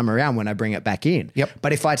third time around when I bring it back in. Yep.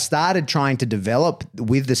 But if I started trying to develop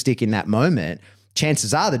with the stick in that moment,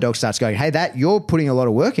 chances are the dog starts going, hey, you're putting a lot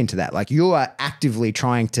of work into that. Like you are actively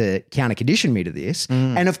trying to counter condition me to this.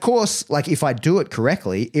 And of course, like if I do it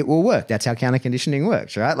correctly, it will work. That's how counter conditioning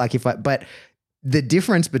works, right? Like but the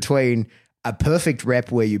difference between a perfect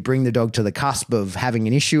rep where you bring the dog to the cusp of having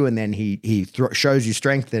an issue and then he shows you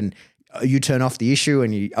strength and you turn off the issue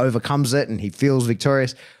and he overcomes it and he feels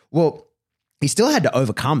victorious. Well, he still had to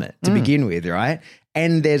overcome it to begin with, right?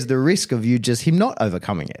 And there's the risk of him not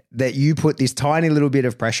overcoming it, that you put this tiny little bit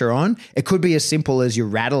of pressure on. It could be as simple as you're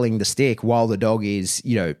rattling the stick while the dog is,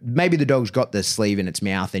 maybe the dog's got the sleeve in its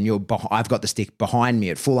mouth and I've got the stick behind me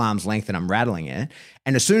at full arm's length and I'm rattling it.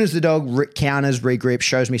 And as soon as the dog counters, regrips,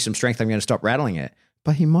 shows me some strength, I'm going to stop rattling it.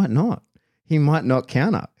 But he might not. He might not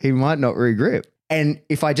counter. He might not regrip. And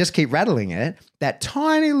if I just keep rattling it, that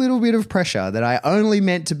tiny little bit of pressure that I only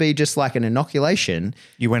meant to be just like an inoculation.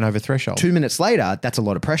 You went over threshold. 2 minutes later, that's a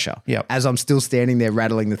lot of pressure. Yep. As I'm still standing there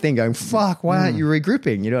rattling the thing going, fuck, why aren't you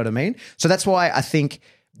regripping? You know what I mean? So that's why I think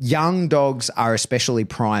young dogs are especially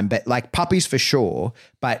prime, but like puppies for sure,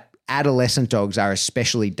 but adolescent dogs are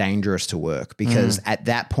especially dangerous to work because at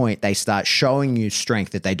that point they start showing you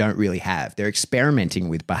strength that they don't really have. They're experimenting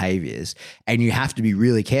with behaviors and you have to be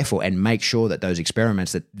really careful and make sure that those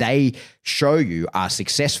experiments that they show you are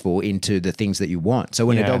successful into the things that you want. So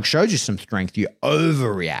when a dog shows you some strength, you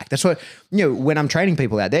overreact. That's what, when I'm training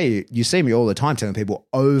people out there, you see me all the time telling people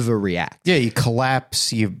overreact. Yeah, you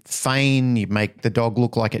collapse, you feign, you make the dog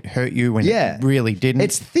look like it hurt you when it really didn't.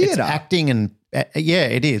 It's theater. It's acting and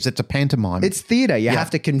it is. It's a pantomime. It's theater. You have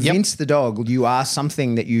to convince the dog you are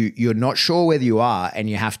something that you're not sure whether you are, and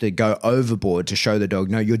you have to go overboard to show the dog,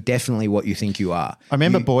 no, you're definitely what you think you are. I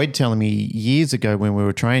remember Boyd telling me years ago when we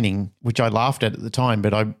were training, which I laughed at the time,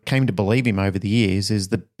 but I came to believe him over the years, is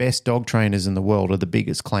the best dog trainers in the world are the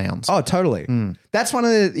biggest clowns. Oh, totally. That's one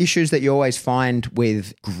of the issues that you always find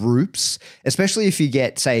with groups, especially if you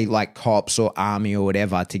get, say, like cops or army or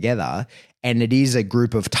whatever together, and it is a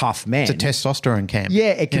group of tough men. It's a testosterone camp. Yeah,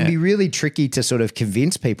 it can be really tricky to sort of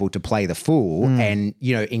convince people to play the fool and,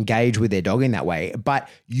 engage with their dog in that way. But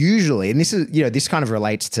usually, and this is, this kind of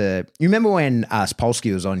relates to, you remember when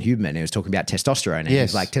Spolsky was on Huberman, he was talking about testosterone. And he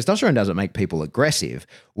was like, testosterone doesn't make people aggressive.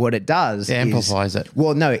 What it does amplifies it.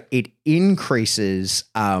 Well, no, it increases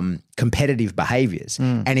competitive behaviors.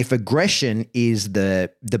 And if aggression is the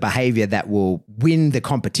behavior that will win the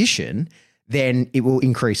competition, then it will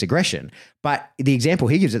increase aggression. But the example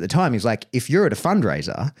he gives at the time is like, if you're at a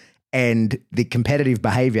fundraiser and the competitive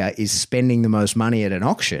behavior is spending the most money at an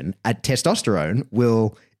auction, testosterone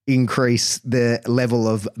will increase the level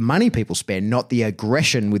of money people spend, not the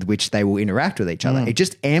aggression with which they will interact with each other. It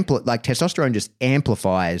just testosterone just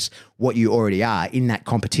amplifies what you already are in that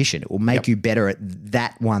competition. It will make you better at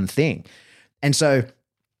that one thing. And so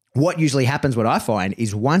what usually happens, what I find,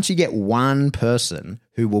 is once you get one person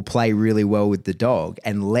who will play really well with the dog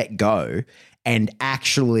and let go and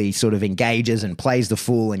actually sort of engages and plays the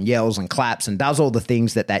fool and yells and claps and does all the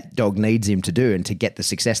things that dog needs him to do and to get the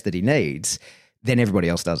success that he needs, then everybody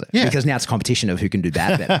else does it. Yeah. Because now it's a competition of who can do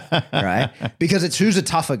that better, right? Because it's who's a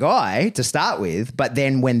tougher guy to start with, but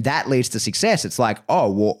then when that leads to success, it's like,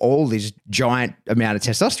 oh, well, all this giant amount of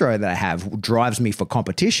testosterone that I have drives me for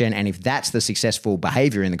competition, and if that's the successful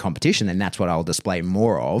behavior in the competition, then that's what I'll display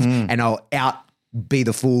more of, and I'll be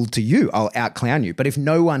the fool to you. I'll out-clown you. But if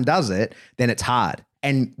no one does it, then it's hard.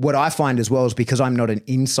 And what I find as well is because I'm not an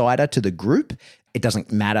insider to the group, it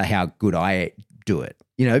doesn't matter how good I do it.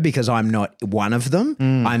 Because I'm not one of them.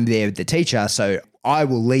 I'm there with the teacher. So I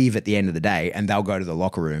will leave at the end of the day and they'll go to the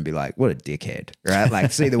locker room and be like, what a dickhead, right?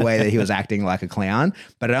 Like, see the way that he was acting like a clown.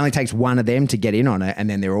 But it only takes one of them to get in on it, and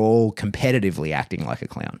then they're all competitively acting like a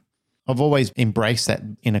clown. I've always embraced that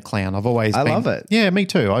in a clown. I love it. Yeah, me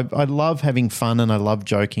too. I love having fun and I love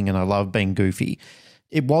joking and I love being goofy.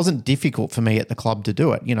 It wasn't difficult for me at the club to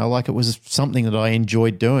do it. Like it was something that I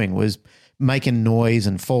enjoyed doing, was making noise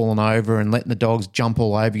and falling over and letting the dogs jump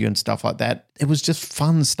all over you and stuff like that. It was just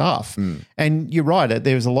fun stuff. And you're right.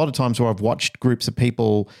 There's a lot of times where I've watched groups of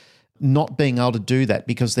people not being able to do that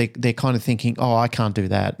because they're kind of thinking, oh, I can't do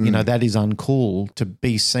that. That is uncool to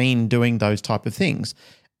be seen doing those type of things.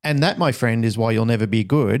 And that, my friend, is why you'll never be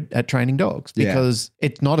good at training dogs, because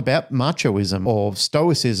it's not about machoism or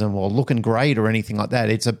stoicism or looking great or anything like that.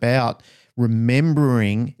 It's about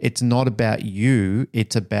remembering it's not about you,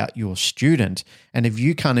 it's about your student. And if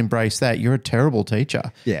you can't embrace that, you're a terrible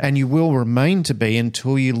teacher. Yeah. And you will remain to be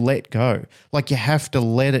until you let go. Like, you have to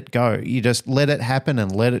let it go. You just let it happen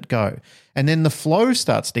and let it go. And then the flow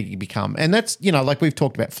starts to become, and that's, like we've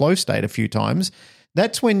talked about flow state a few times.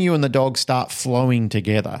 That's when you and the dog start flowing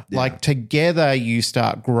together. Yeah. Like, together you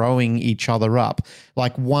start growing each other up.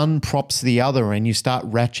 Like, one props the other and you start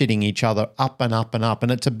ratcheting each other up and up and up. And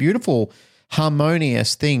it's a beautiful,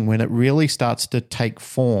 harmonious thing when it really starts to take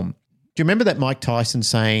form. Do you remember that Mike Tyson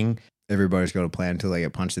saying, everybody's got a plan until they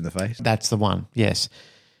get punched in the face? That's the one, yes.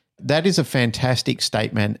 That is a fantastic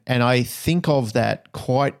statement. And I think of that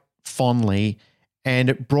quite fondly. And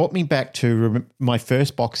it brought me back to my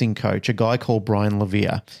first boxing coach, a guy called Brian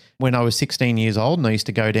Levere. When I was 16 years old, and I used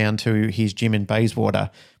to go down to his gym in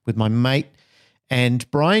Bayswater with my mate. And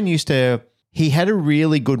Brian he had a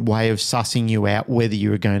really good way of sussing you out whether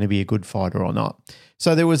you were going to be a good fighter or not.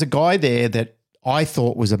 So there was a guy there that I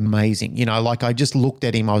thought was amazing. You know, like I just looked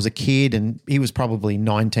at him. I was a kid and he was probably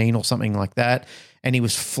 19 or something like that. And he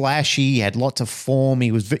was flashy. He had lots of form.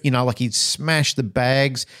 He was, you know, like he'd smash the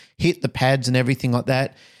bags, hit the pads and everything like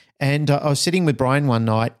that. And I was sitting with Brian one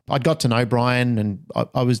night. I'd got to know Brian and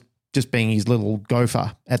I was just being his little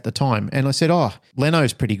gopher at the time. And I said, oh,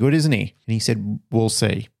 Leno's pretty good, isn't he? And he said, we'll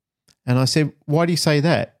see. And I said, why do you say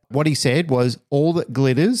that? What he said was, all that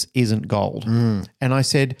glitters isn't gold. And I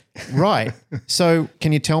said, right. So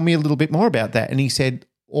can you tell me a little bit more about that? And he said,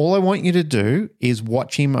 all I want you to do is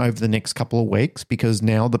watch him over the next couple of weeks because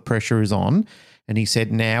now the pressure is on. And he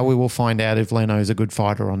said, now we will find out if Leno's a good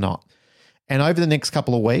fighter or not. And over the next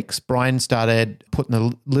couple of weeks, Brian started putting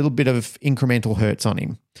a little bit of incremental hurts on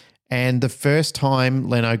him. And the first time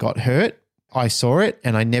Leno got hurt, I saw it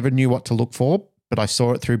and I never knew what to look for, but I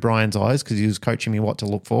saw it through Brian's eyes because he was coaching me what to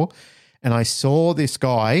look for. And I saw this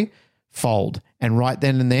guy fold. And right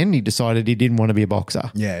then and then he decided he didn't want to be a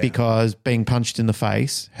boxer because being punched in the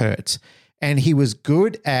face hurts. And he was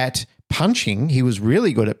good at punching. He was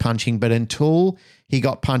really good at punching, but until he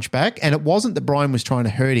got punched back, and it wasn't that Brian was trying to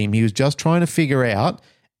hurt him. He was just trying to figure out,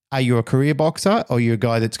 are you a career boxer or are you a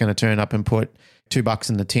guy that's going to turn up and put $2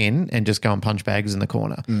 in the tin and just go and punch bags in the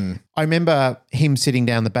corner? I remember him sitting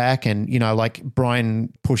down the back and, you know, like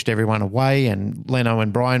Brian pushed everyone away and Leno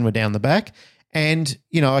and Brian were down the back. And,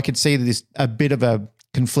 you know, I could see this a bit of a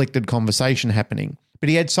conflicted conversation happening. But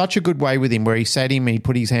he had such a good way with him where he sat him and he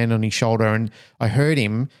put his hand on his shoulder and I heard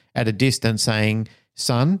him at a distance saying,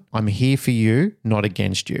 son, I'm here for you, not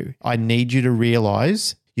against you. I need you to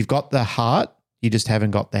realize you've got the heart, you just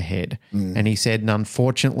haven't got the head. And he said, and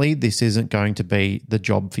unfortunately, this isn't going to be the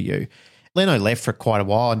job for you. Leno left for quite a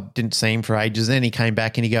while and didn't see him for ages. Then he came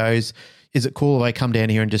back and he goes, is it cool if I come down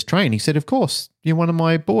here and just train? He said, of course, you're one of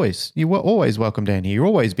my boys. You were always welcome down here. You'll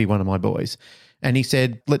always be one of my boys. And he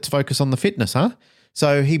said, let's focus on the fitness, huh?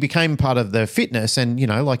 So he became part of the fitness and, you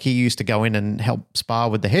know, like he used to go in and help spar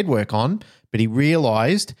with the head work on, but he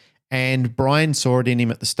realized, and Brian saw it in him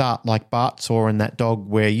at the start, like Bart saw in that dog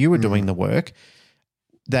where you were doing the work,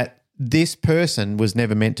 that this person was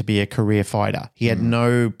never meant to be a career fighter. He had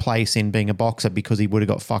no place in being a boxer because he would have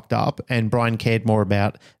got fucked up. And Brian cared more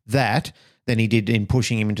about that than he did in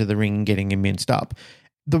pushing him into the ring and getting him minced up.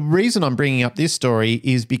 The reason I'm bringing up this story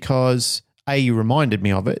is because A, you reminded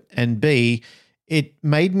me of it, and B, it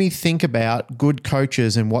made me think about good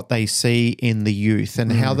coaches and what they see in the youth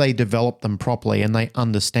and how they develop them properly and they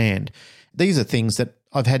understand. These are things that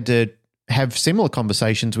I've had to have similar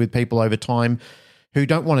conversations with people over time who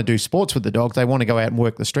don't want to do sports with the dog. They want to go out and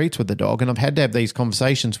work the streets with the dog. And I've had to have these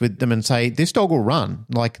conversations with them and say, this dog will run.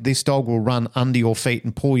 Like this dog will run under your feet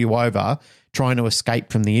and pull you over trying to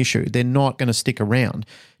escape from the issue. They're not going to stick around.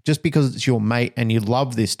 Just because it's your mate and you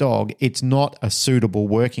love this dog, it's not a suitable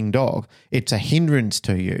working dog. It's a hindrance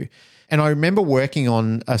to you. And I remember working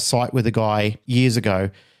on a site with a guy years ago.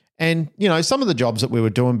 And, you know, some of the jobs that we were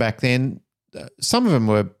doing back then, some of them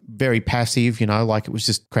were very passive, you know, like it was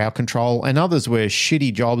just crowd control, and others were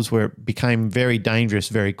shitty jobs where it became very dangerous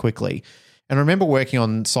very quickly. And I remember working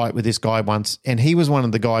on site with this guy once, and he was one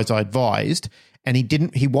of the guys I advised, and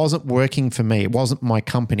he wasn't working for me. It wasn't my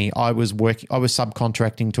company. I was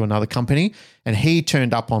subcontracting to another company, and he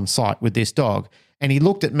turned up on site with this dog, and he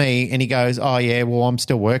looked at me and he goes, oh yeah, well, I'm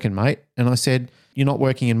still working, mate. And I said, you're not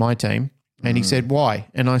working in my team. And he said, why?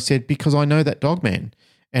 And I said, because I know that dog, man.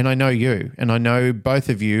 And I know you, and I know both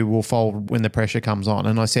of you will fold when the pressure comes on.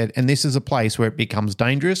 And I said, and this is a place where it becomes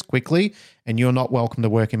dangerous quickly, and you're not welcome to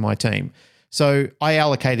work in my team. So I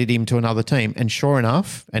allocated him to another team, and sure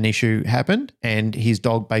enough, an issue happened, and his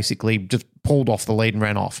dog basically just pulled off the lead and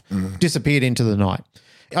ran off, disappeared into the night.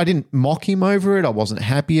 I didn't mock him over it. I wasn't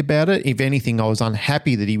happy about it. If anything, I was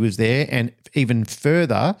unhappy that he was there, and even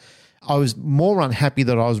further, I was more unhappy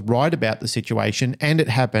that I was right about the situation and it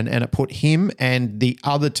happened, and it put him and the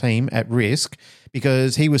other team at risk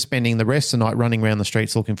because he was spending the rest of the night running around the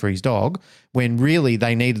streets looking for his dog when really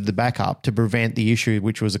they needed the backup to prevent the issue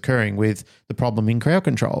which was occurring with the problem in crowd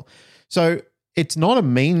control. So it's not a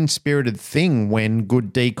mean-spirited thing when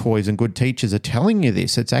good decoys and good teachers are telling you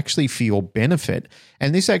this. It's actually for your benefit.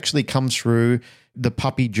 And this actually comes through the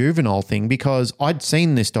puppy juvenile thing because I'd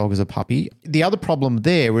seen this dog as a puppy. The other problem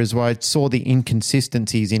there was where I saw the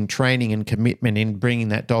inconsistencies in training and commitment in bringing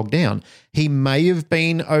that dog down. He may have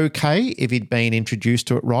been okay if he'd been introduced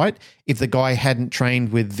to it right, if the guy hadn't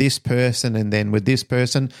trained with this person and then with this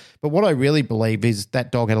person. But what I really believe is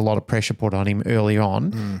that dog had a lot of pressure put on him early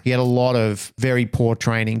on. He had a lot of very poor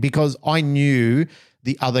training because I knew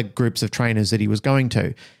the other groups of trainers that he was going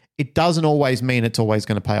to. It doesn't always mean it's always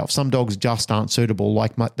going to pay off. Some dogs just aren't suitable,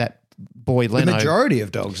 like that boy Leno. The majority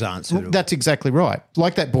of dogs aren't suitable. That's exactly right.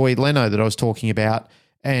 Like that boy Leno that I was talking about,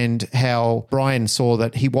 and how Brian saw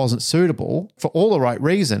that he wasn't suitable for all the right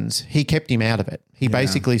reasons. He kept him out of it. He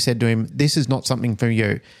basically said to him, this is not something for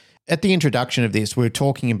you. At the introduction of this, we were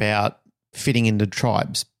talking about fitting into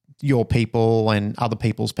tribes, your people and other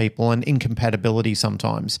people's people, and incompatibility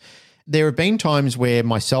sometimes. There have been times where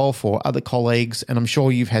myself or other colleagues, and I'm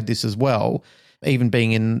sure you've had this as well, even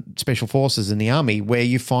being in special forces in the army, where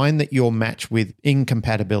you find that you're matched with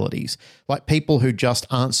incompatibilities, like people who just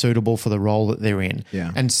aren't suitable for the role that they're in.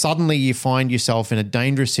 Yeah. And suddenly you find yourself in a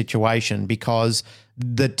dangerous situation because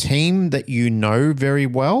the team that you know very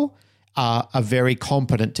well are very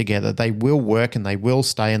competent together. They will work and they will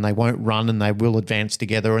stay and they won't run and they will advance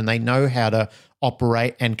together and they know how to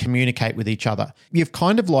operate and communicate with each other. You've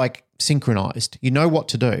kind of like synchronized. You know what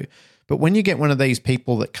to do. But when you get one of these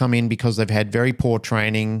people that come in because they've had very poor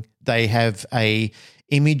training, they have a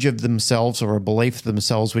image of themselves or a belief of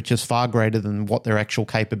themselves which is far greater than what their actual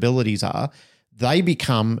capabilities are, they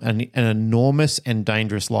become an enormous and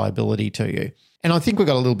dangerous liability to you. And I think we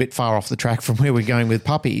got a little bit far off the track from where we're going with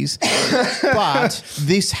puppies. But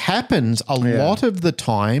this happens a lot of the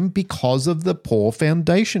time because of the poor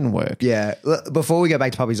foundation work. Yeah. Before we go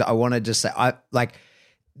back to puppies, I want to just say,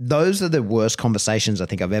 those are the worst conversations I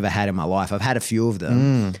think I've ever had in my life. I've had a few of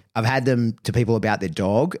them. I've had them to people about their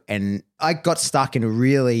dog, and I got stuck in a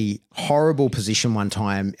really horrible position one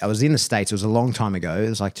time. I was in the States. It was a long time ago. It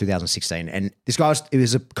was like 2016. And this guy, it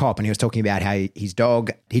was a cop, and he was talking about how his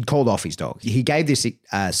dog, he'd called off his dog. He gave this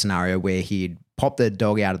scenario where he'd popped the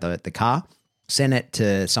dog out of the car, sent it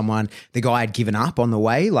to someone. The guy had given up on the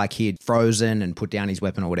way, like he had frozen and put down his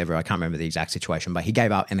weapon or whatever. I can't remember the exact situation, but he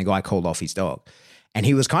gave up and the guy called off his dog. And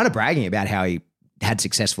he was kind of bragging about how he had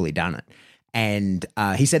successfully done it. And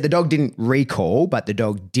he said the dog didn't recall, but the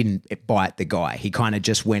dog didn't bite the guy. He kind of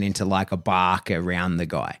just went into like a bark around the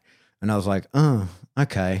guy. And I was like, oh,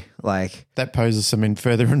 okay. Like that poses some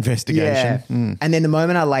further investigation. Yeah. And then the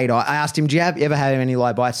moment I laid off, I asked him, do you ever have any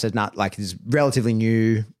light bites? He said, not like this relatively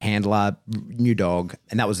new handler, new dog.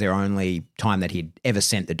 And that was their only time that he'd ever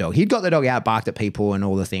sent the dog. He'd got the dog out, barked at people and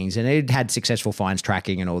all the things. And it had successful fines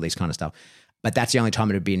tracking and all this kind of stuff. But that's the only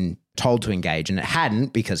time it had been told to engage. And it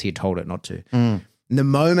hadn't because he had told it not to. And the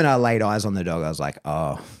moment I laid eyes on the dog, I was like,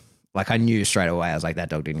 oh, like I knew straight away. I was like, that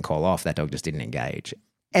dog didn't call off. That dog just didn't engage.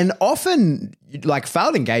 And often like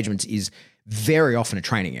failed engagements is very often a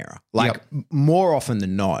training error. Like more often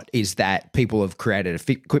than not is that people have created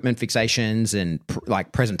equipment fixations and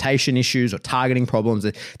like presentation issues or targeting problems.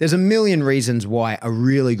 There's a million reasons why a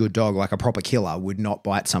really good dog, like a proper killer, would not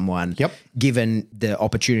bite someone given the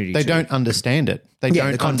opportunity. They don't understand it. They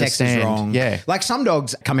don't the context understand. is wrong. Yeah. Like some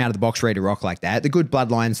dogs come out of the box ready to rock like that. The good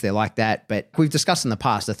bloodlines, they're like that. But we've discussed in the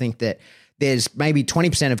past, I think that there's maybe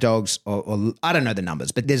 20% of dogs, or I don't know the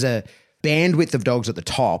numbers, but there's a bandwidth of dogs at the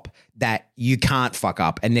top that you can't fuck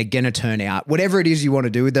up, and they're going to turn out whatever it is you want to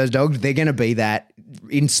do with those dogs. They're going to be that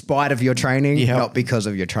in spite of your training, not because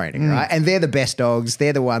of your training, right? And they're the best dogs.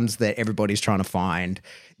 They're the ones that everybody's trying to find.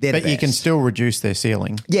 But you can still reduce their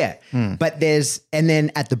ceiling. Yeah. But and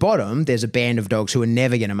then at the bottom, there's a band of dogs who are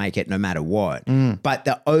never going to make it no matter what. But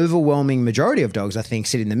the overwhelming majority of dogs, I think,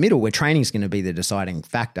 sit in the middle where training is going to be the deciding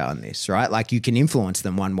factor on this, right? Like you can influence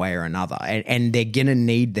them one way or another, and they're going to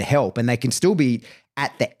need the help, and they can still be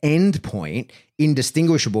at the end point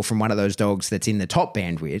indistinguishable from one of those dogs that's in the top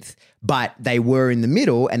bandwidth, but they were in the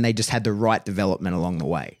middle and they just had the right development along the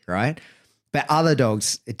way, right? But other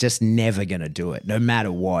dogs are just never going to do it no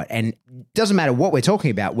matter what. And it doesn't matter what we're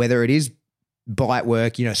talking about, whether it is bite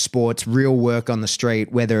work, sports, real work on the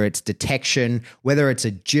street, whether it's detection, whether it's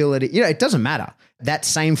agility, it doesn't matter. That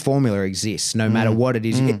same formula exists no matter what it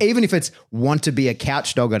is. Even if it's want to be a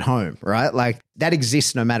couch dog at home, right? Like that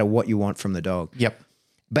exists no matter what you want from the dog. Yep.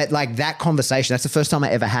 But like that conversation, that's the first time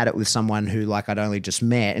I ever had it with someone who like I'd only just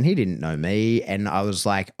met, and he didn't know me. And I was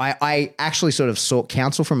like, I actually sort of sought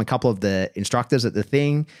counsel from a couple of the instructors at the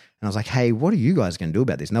thing. And I was like, hey, what are you guys going to do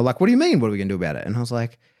about this? And they're like, what do you mean? What are we going to do about it? And I was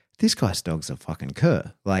like, this guy's dog's a fucking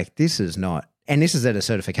cur. Like this is not, and this is at a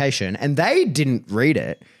certification, and they didn't read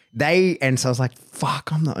it. And so I was like, fuck,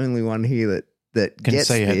 I'm the only one here that Can gets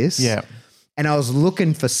see this. it. Yeah. And I was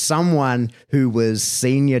looking for someone who was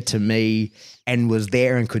senior to me and was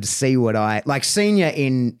there and could see what senior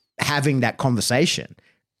in having that conversation,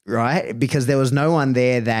 right? Because there was no one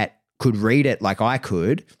there that could read it like I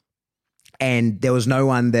could. And there was no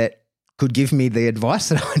one that could give me the advice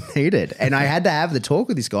that I needed. And I had to have the talk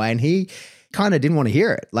with this guy, and he kind of didn't want to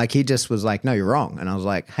hear it. Like, he just was like, no, you're wrong. And I was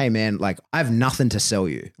like, hey man, like, I have nothing to sell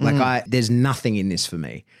you. Like, there's nothing in this for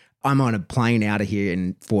me. I'm on a plane out of here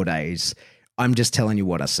in 4 days. I'm just telling you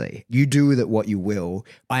what I see. You do with it what you will.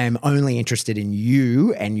 I am only interested in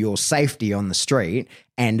you and your safety on the street,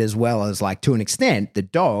 and as well as, like, to an extent, the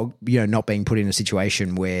dog, not being put in a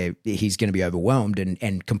situation where he's going to be overwhelmed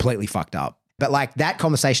and completely fucked up. But like that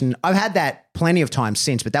conversation, I've had that plenty of times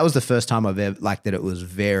since, but that was the first time I've ever like that. It was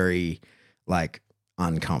very like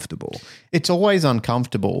uncomfortable. It's always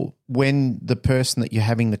uncomfortable when the person that you're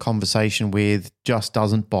having the conversation with just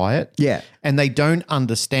doesn't buy it. Yeah. And they don't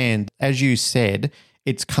understand, as you said,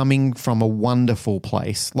 it's coming from a wonderful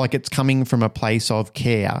place. Like, it's coming from a place of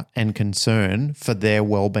care and concern for their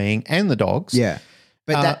well-being and the dogs. Yeah.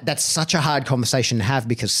 But that's such a hard conversation to have,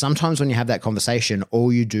 because sometimes when you have that conversation,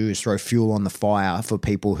 all you do is throw fuel on the fire for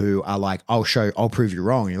people who are like, I'll prove you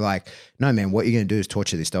wrong. You're like, no, man, what you're going to do is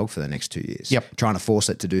torture this dog for the next 2 years. Yep. Trying to force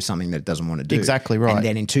it to do something that it doesn't want to do. Exactly right. And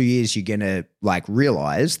then in 2 years, you're going to like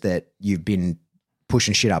realize that you've been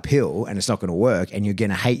pushing shit uphill and it's not going to work, and you're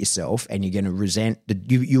going to hate yourself, and you're going to resent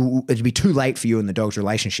it'll be too late for you and the dog's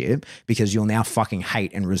relationship, because you'll now fucking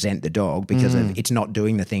hate and resent the dog because of it's not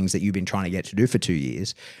doing the things that you've been trying to get to do for 2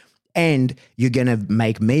 years. And you're going to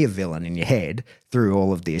make me a villain in your head through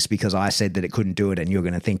all of this because I said that it couldn't do it, and you're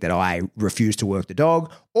going to think that I refuse to work the dog.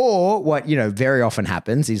 Or what, very often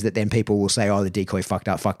happens is that then people will say, oh, the decoy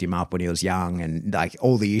fucked him up when he was young, and like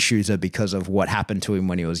all the issues are because of what happened to him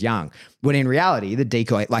when he was young. When in reality, the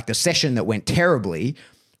decoy, like the session that went terribly,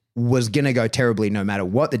 was going to go terribly no matter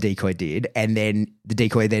what the decoy did. And then the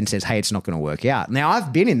decoy then says, hey, it's not going to work out. Now,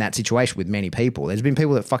 I've been in that situation with many people. There's been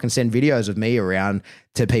people that fucking send videos of me around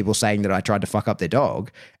to people saying that I tried to fuck up their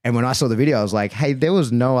dog. And when I saw the video, I was like, hey, there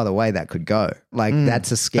was no other way that could go. Like,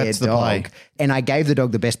 that's a scared dog. And I gave the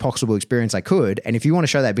dog the best possible experience I could. And if you want to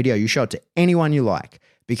show that video, you show it to anyone you like,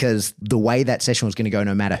 because the way that session was going to go,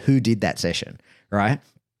 no matter who did that session, right?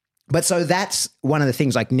 But so that's one of the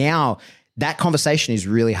things, like now, that conversation is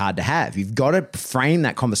really hard to have. You've got to frame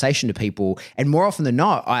that conversation to people. And more often than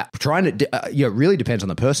not, it really depends on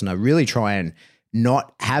the person. I really try and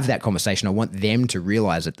not have that conversation. I want them to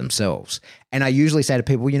realize it themselves. And I usually say to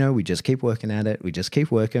people, we just keep working at it. We just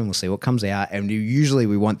keep working. We'll see what comes out. And usually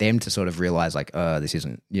we want them to sort of realize like, this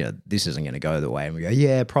isn't going to go the way. And we go,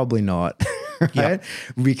 yeah, probably not. Right?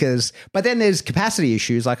 Yep. But then there's capacity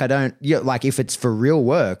issues. Like like if it's for real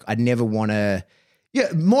work, I'd never want to. Yeah,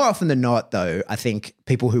 more often than not, though, I think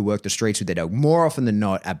people who work the streets with their dog, more often than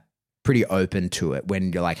not, are pretty open to it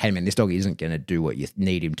when you're like, hey, man, this dog isn't going to do what you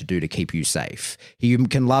need him to do to keep you safe. You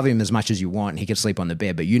can love him as much as you want. He can sleep on the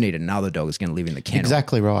bed, but you need another dog that's going to live in the kennel.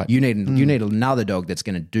 Exactly right. You need another dog that's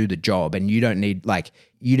going to do the job, and you don't need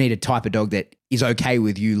you need a type of dog that is okay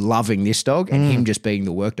with you loving this dog and him just being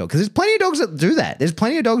the work dog. Because there's plenty of dogs that do that. There's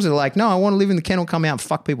plenty of dogs that are like, no, I want to live in the kennel, come out and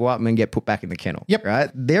fuck people up and then get put back in the kennel. Yep.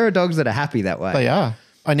 Right? There are dogs that are happy that way. They are.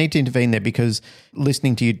 I need to intervene there because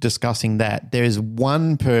listening to you discussing that, there is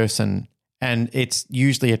one person, and it's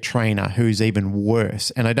usually a trainer, who's even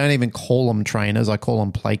worse. And I don't even call them trainers. I call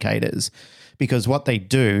them placators, because what they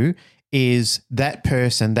do is that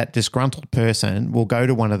person, that disgruntled person, will go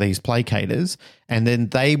to one of these placators, and then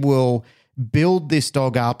they will build this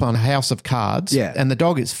dog up on a house of cards. Yeah. And the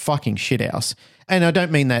dog is fucking shithouse. And I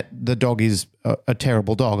don't mean that the dog is a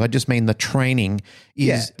terrible dog. I just mean the training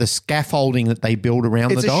is the scaffolding that they build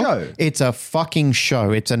around the dog. It's a show. It's a fucking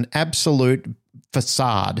show. It's an absolute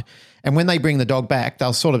facade. And when they bring the dog back,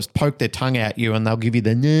 they'll sort of poke their tongue at you and they'll give you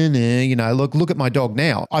the look at my dog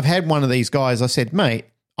now. I've had one of these guys, I said, mate,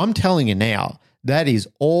 I'm telling you now, that is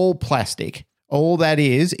all plastic. All that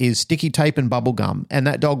is sticky tape and bubble gum, and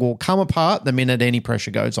that dog will come apart the minute any pressure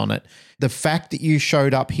goes on it. The fact that you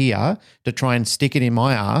showed up here to try and stick it in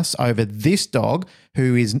my ass over this dog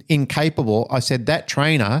who is incapable, I said that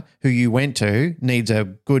trainer who you went to needs a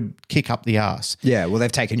good kick up the ass. Yeah, well, they've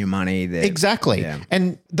taken your money. Exactly. Yeah.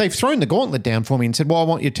 And they've thrown the gauntlet down for me and said, well, I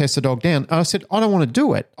want you to test the dog down. And I said, I don't want to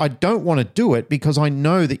do it. I don't want to do it because I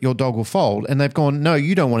know that your dog will fold. And they've gone, no,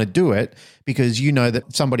 you don't want to do it because you know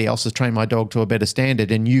that somebody else has trained my dog to a better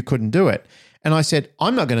standard and you couldn't do it. And I said,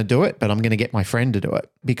 I'm not going to do it, but I'm going to get my friend to do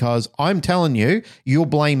it because I'm telling you, you'll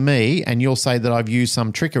blame me and you'll say that I've used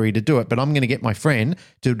some trickery to do it, but I'm going to get my friend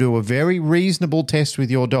to do a very reasonable test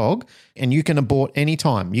with your dog and you can abort any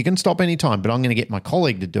time. You can stop any time, but I'm going to get my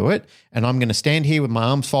colleague to do it and I'm going to stand here with my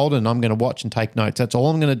arms folded and I'm going to watch and take notes. That's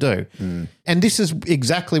all I'm going to do. And this is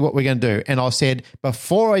exactly what we're going to do. And I said,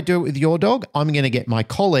 before I do it with your dog, I'm going to get my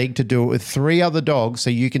colleague to do it with 3 other dogs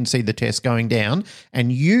so you can see the test going down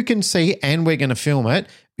and you can see, and we're going to film it.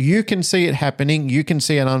 You can see it happening. You can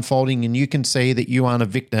see it unfolding and you can see that you aren't a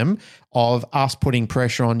victim of us putting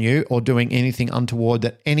pressure on you or doing anything untoward,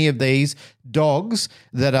 that any of these dogs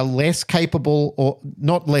that are less capable or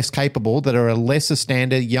not less capable, that are a lesser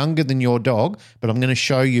standard, younger than your dog, but I'm going to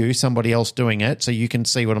show you somebody else doing it so you can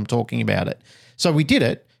see what I'm talking about it. So we did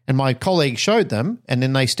it and my colleague showed them and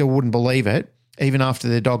then they still wouldn't believe it, even after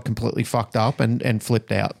their dog completely fucked up and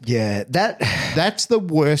flipped out. Yeah, that's the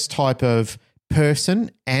worst type of person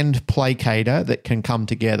and placater that can come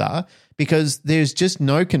together because there's just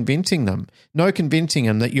no convincing them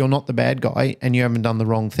that you're not the bad guy and you haven't done the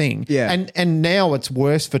wrong thing. Yeah. And now it's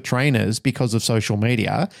worse for trainers because of social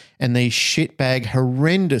media and these shitbag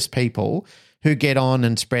horrendous people who get on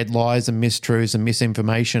and spread lies and mistruths and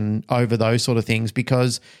misinformation over those sort of things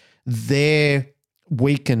because they're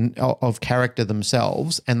weak and of character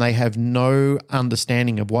themselves and they have no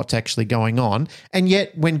understanding of what's actually going on. And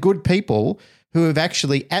yet when good people who have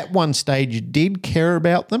actually at one stage did care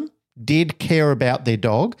about them, did care about their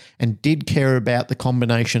dog and did care about the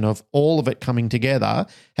combination of all of it coming together,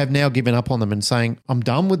 have now given up on them and saying, I'm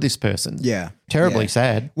done with this person. Yeah. Terribly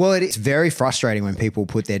sad. Well, it's very frustrating when people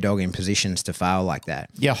put their dog in positions to fail like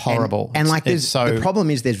that. Yeah, horrible. And like the problem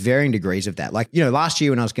is there's varying degrees of that. Like, you know, last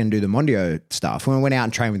year when I was going to do the Mondio stuff, when I went out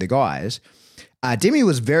and trained with the guys, Dimmy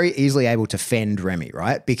was very easily able to fend Remy,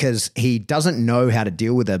 right? Because he doesn't know how to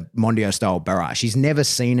deal with a Mondio-style barrage. He's never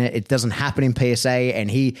seen it. It doesn't happen in PSA. And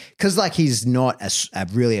because like he's not a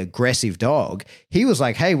really aggressive dog, he was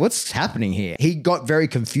like, hey, what's happening here? He got very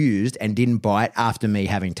confused and didn't bite after me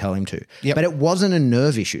having tell him to. Yep. But it wasn't a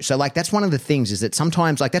nerve issue. So like that's one of the things is that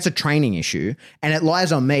sometimes like that's a training issue and it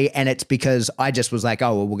lies on me and it's because I just was like,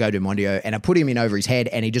 oh, well, we'll go do Mondio. And I put him in over his head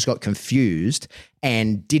and he just got confused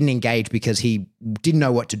and didn't engage because he didn't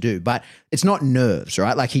know what to do. But it's not nerves,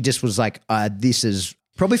 right? Like he just was like, this is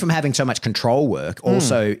probably from having so much control work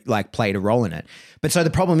also like played a role in it. But so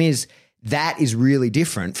the problem is that is really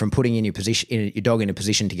different from putting in your dog in a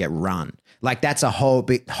position to get run. Like that's a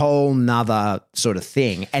whole nother sort of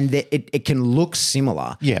thing. And it can look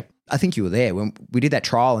similar. Yeah. I think you were there when we did that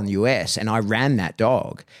trial in the US and I ran that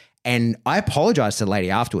dog. And I apologized to the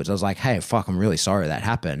lady afterwards. I was like, hey, fuck, I'm really sorry that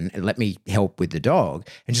happened. And let me help with the dog.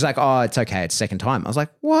 And she's like, oh, it's okay. It's second time. I was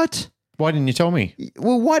like, what? Why didn't you tell me?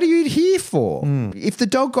 Well, what are you here for? If the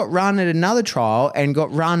dog got run at another trial and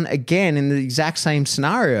got run again in the exact same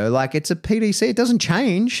scenario, like it's a PDC, it doesn't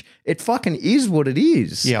change. It fucking is what it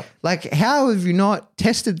is. Yep. Like, how have you not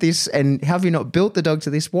tested this and how have you not built the dog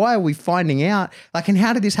to this? Why are we finding out? Like, and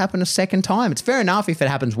how did this happen a second time? It's fair enough if it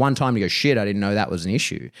happens one time, you go, shit, I didn't know that was an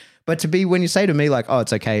issue. But to be, when you say to me like, oh,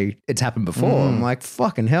 it's okay, it's happened before, I'm like,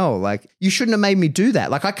 fucking hell. Like, you shouldn't have made me do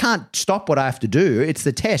that. Like, I can't stop what I have to do. It's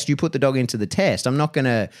the test. You put the dog into the test. I'm not going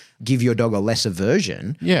to give your dog a lesser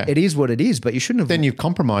version. Yeah. It is what it is, but you shouldn't have. Then you've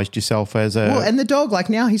compromised yourself as a... Well, and the dog,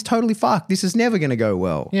 like now he's totally fucked. This is never going to go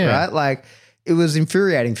well. Yeah. Right? Like, it was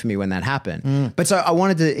infuriating for me when that happened. But so I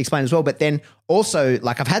wanted to explain as well. But then also,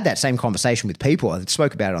 like, I've had that same conversation with people. I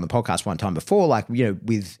spoke about it on the podcast one time before, like, you know,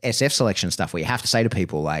 with SF selection stuff where you have to say to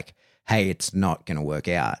people like, hey, it's not going to work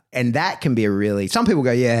out. And that can be a really, some people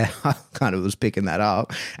go, yeah, I kind of was picking that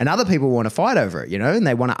up. And other people want to fight over it, you know, and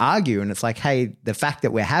they want to argue. And it's like, hey, the fact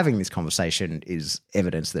that we're having this conversation is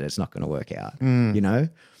evidence that it's not going to work out, you know?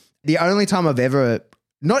 The only time I've ever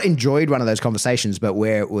not enjoyed one of those conversations, but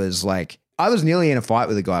where it was like, I was nearly in a fight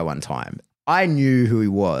with a guy one time. I knew who he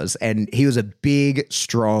was and he was a big,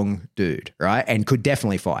 strong dude, right? And could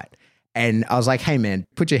definitely fight. And I was like, hey man,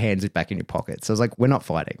 put your hands back in your pockets. I was like, we're not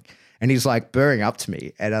fighting. And he's like burring up to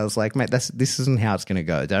me. And I was like, mate, this isn't how it's going to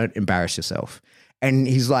go. Don't embarrass yourself. And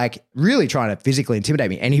he's like really trying to physically intimidate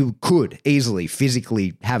me. And he could easily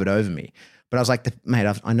physically have it over me. But I was like,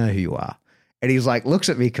 mate, I know who you are. And he's like, looks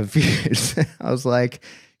at me confused. I was like,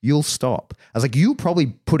 you'll stop. I was like, you'll probably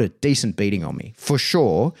put a decent beating on me. For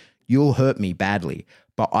sure, you'll hurt me badly.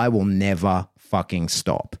 But I will never fucking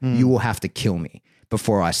stop. You will have to kill me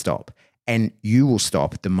before I stop. And you will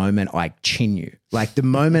stop the moment I chin you. Like the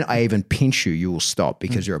moment I even pinch you, you will stop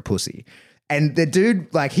because you're a pussy. And the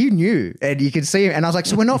dude, like he knew and you could see him. And I was like,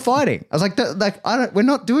 so we're not fighting. I was like, we're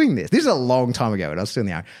not doing this. This is a long time ago and I was still in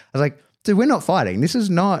the army. I was like, Dude, we're not fighting. This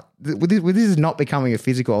is not becoming a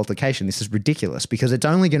physical altercation. This is ridiculous because it's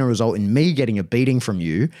only going to result in me getting a beating from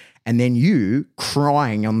you and then you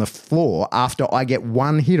crying on the floor after I get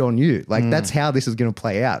one hit on you. Like that's how this is going to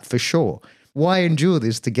play out for sure. Why endure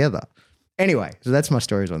this together? Anyway, so that's my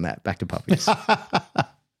stories on that. Back to puppies.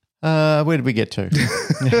 Where did we get to?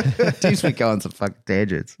 Jeez, we go on some fucking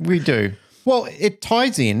tangents. We do. Well, it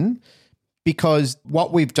ties in because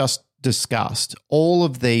what we've just discussed, all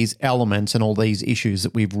of these elements and all these issues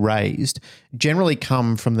that we've raised generally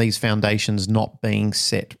come from these foundations not being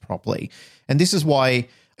set properly. And this is why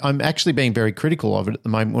I'm actually being very critical of it at the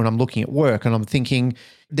moment when I'm looking at work and I'm thinking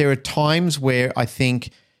there are times where I think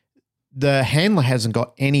the handler hasn't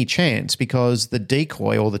got any chance because the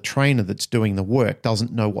decoy or the trainer that's doing the work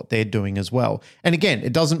doesn't know what they're doing as well. And again,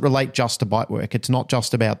 it doesn't relate just to bite work. It's not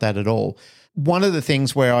just about that at all. One of the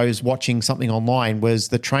things where I was watching something online was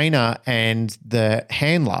the trainer and the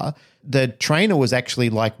handler. The trainer was actually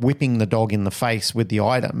like whipping the dog in the face with the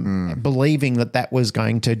item, believing that that was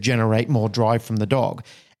going to generate more drive from the dog.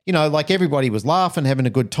 You know, like everybody was laughing, having a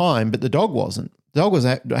good time, but the dog wasn't. The dog was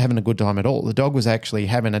having a good time at all. The dog was actually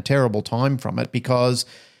having a terrible time from it because,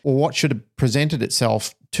 well, what should have presented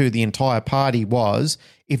itself to the entire party was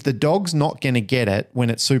if the dog's not going to get it when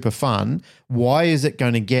it's super fun, why is it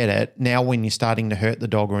going to get it now when you're starting to hurt the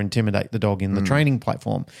dog or intimidate the dog in the training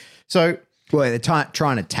platform? So, well, they're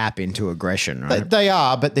trying to tap into aggression, right? They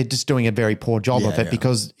are, but they're just doing a very poor job of it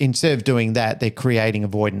because instead of doing that, they're creating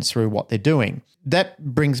avoidance through what they're doing. That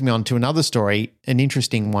brings me on to another story, an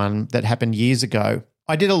interesting one that happened years ago.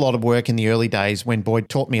 I did a lot of work in the early days when Boyd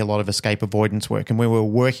taught me a lot of escape avoidance work and we were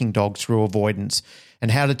working dogs through avoidance and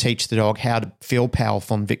how to teach the dog how to feel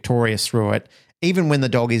powerful and victorious through it, even when the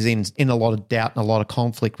dog is in a lot of doubt and a lot of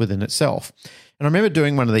conflict within itself. And I remember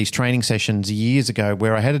doing one of these training sessions years ago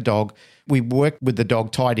where I had a dog. We worked with the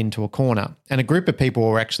dog tied into a corner and a group of people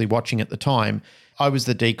were actually watching at the time. I was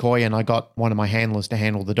the decoy and I got one of my handlers to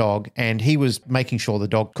handle the dog and he was making sure the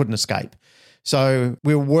dog couldn't escape. So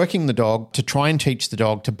we were working the dog to try and teach the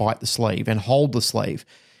dog to bite the sleeve and hold the sleeve.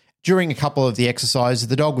 During a couple of the exercises,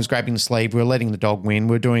 the dog was grabbing the sleeve. We were letting the dog win.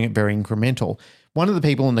 We were doing it very incremental. One of the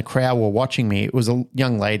people in the crowd were watching me. It was a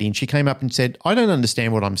young lady and she came up and said, I don't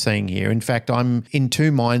understand what I'm seeing here. In fact, I'm in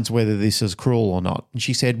two minds whether this is cruel or not. And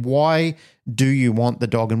she said, why do you want the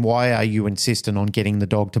dog and why are you insistent on getting the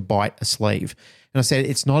dog to bite a sleeve? And I said,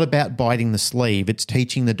 it's not about biting the sleeve. It's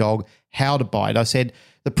teaching the dog how to bite. I said,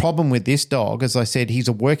 the problem with this dog, as I said, he's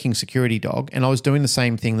a working security dog. And I was doing the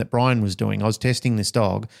same thing that Brian was doing. I was testing this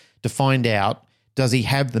dog to find out, does he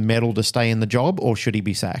have the mettle to stay in the job or should he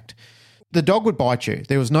be sacked? The dog would bite you.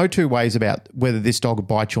 There was no two ways about whether this dog would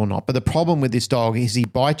bite you or not. But the problem with this dog is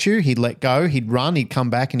he'd bite you, he'd let go, he'd run, he'd come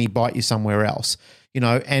back and he'd bite you somewhere else. You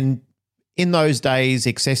know, and in those days,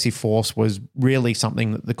 excessive force was really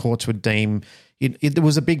something that the courts would deem there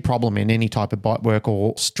was a big problem in any type of bite work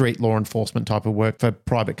or street law enforcement type of work for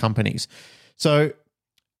private companies. So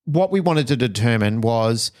what we wanted to determine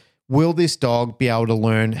was, will this dog be able to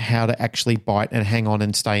learn how to actually bite and hang on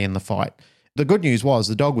and stay in the fight? The good news was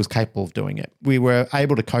the dog was capable of doing it. We were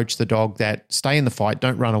able to coach the dog that stay in the fight,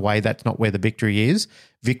 don't run away. That's not where the victory is.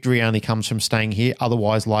 Victory only comes from staying here.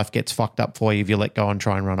 Otherwise, life gets fucked up for you if you let go and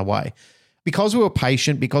try and run away. Because we were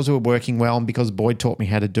patient, because we were working well, and because Boyd taught me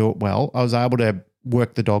how to do it well, I was able to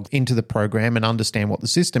work the dog into the program and understand what the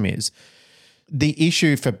system is. The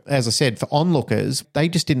issue for, as I said, for onlookers, they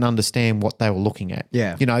just didn't understand what they were looking at.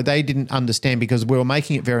 Yeah. You know, they didn't understand because we were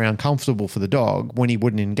making it very uncomfortable for the dog when he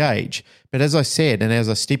wouldn't engage. But as I said, and as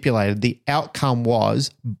I stipulated, the outcome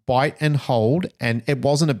was bite and hold. And it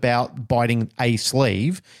wasn't about biting a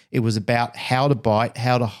sleeve. It was about how to bite,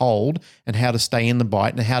 how to hold, and how to stay in the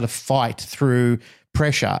bite and how to fight through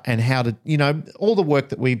pressure and how to, you know, all the work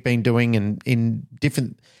that we've been doing in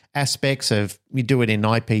different aspects of, you do it in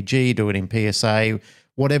IPG, do it in PSA,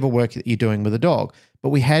 whatever work that you're doing with a dog. But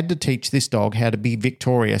we had to teach this dog how to be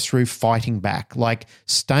victorious through fighting back, like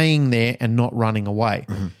staying there and not running away.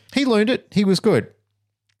 Mm-hmm. He learned it. He was good.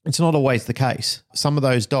 It's not always the case. Some of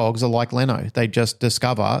those dogs are like Leno. They just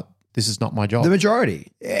discover this is not my job. The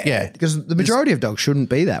majority. Yeah. Because the majority of dogs shouldn't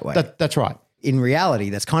be that way. That's right. In reality,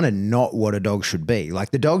 that's kind of not what a dog should be.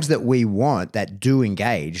 Like the dogs that we want that do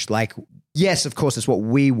engage, like, yes, of course, it's what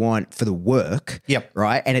we want for the work. Yep.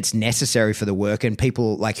 Right. And it's necessary for the work. And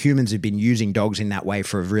people like humans have been using dogs in that way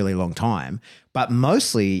for a really long time. But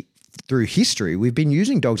mostly through history, we've been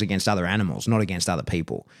using dogs against other animals, not against other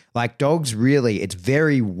people. Like dogs really, it's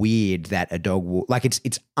very weird that a dog will, like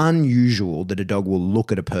it's unusual that a dog will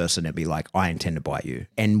look at a person and be like, I intend to bite you.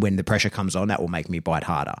 And when the pressure comes on, that will make me bite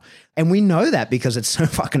harder. And we know that because it's so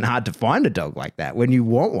fucking hard to find a dog like that. When you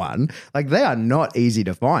want one, like they are not easy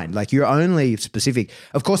to find. Like you're only specific.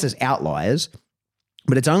 Of course, there's outliers.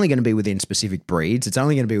 But it's only going to be within specific breeds. It's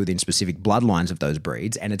only going to be within specific bloodlines of those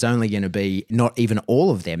breeds. And it's only going to be not even all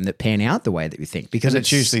of them that pan out the way that you think. Because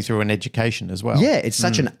it's usually through an education as well. Yeah, it's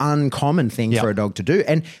such an uncommon thing for a dog to do.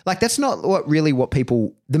 And like that's not what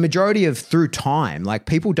people, the majority of through time, like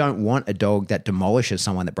people don't want a dog that demolishes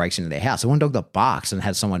someone that breaks into their house. They want a dog that barks and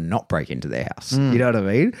has someone not break into their house. You know what I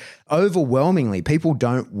mean? Overwhelmingly, people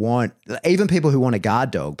don't want, even people who want a guard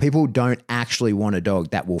dog, people don't actually want a dog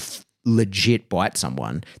that will legit bite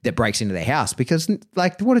someone that breaks into their house, because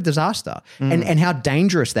like what a disaster and how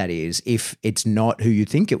dangerous that is if it's not who you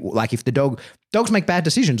think it will. Like if the dogs make bad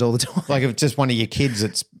decisions all the time. Like if it's just one of your kids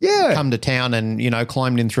that's come to town and,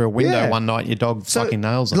 climbed in through a window one night, your dog fucking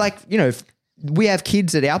nails them. Like, we have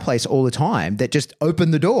kids at our place all the time that just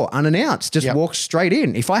open the door unannounced, just walk straight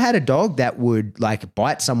in. If I had a dog that would like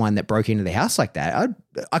bite someone that broke into the house like that,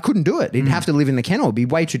 I couldn't do it. He'd have to live in the kennel. It'd be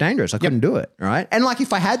way too dangerous. I couldn't do it, right? And like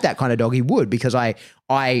if I had that kind of dog, he would, because I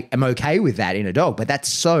am okay with that in a dog, but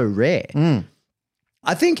that's so rare.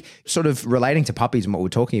 I think sort of relating to puppies and what we're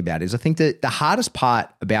talking about is I think that the hardest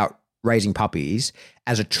part about raising puppies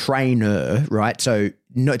as a trainer, right? So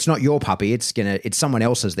no, it's not your puppy, it's someone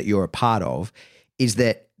else's that you're a part of, is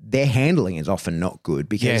that their handling is often not good,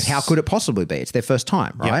 because how could it possibly be? It's their first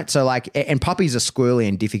time, right? Yep. So like, and puppies are squirrely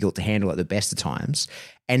and difficult to handle at the best of times.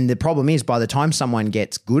 And the problem is by the time someone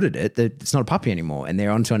gets good at it, it's not a puppy anymore and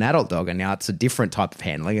they're onto an adult dog, and now it's a different type of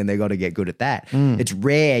handling and they've got to get good at that. It's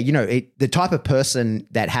rare, the type of person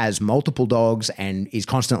that has multiple dogs and is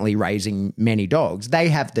constantly raising many dogs, they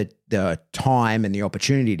have the time and the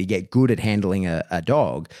opportunity to get good at handling a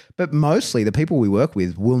dog. But mostly the people we work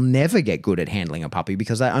with will never get good at handling a puppy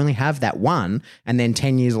because they only have that one, and then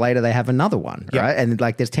 10 years later they have another one, right? And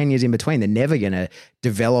like there's 10 years in between. They're never going to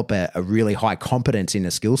develop a really high competence in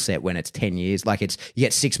a skill set when it's 10 years. Like you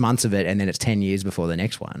get 6 months of it and then it's 10 years before the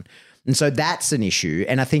next one. And so that's an issue.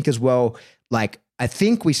 And I think as well, like I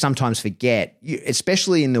think we sometimes forget,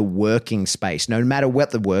 especially in the working space, no matter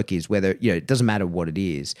what the work is, whether, it doesn't matter what it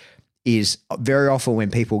is very often when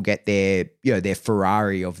people get their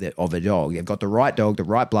Ferrari of a dog, they've got the right dog, the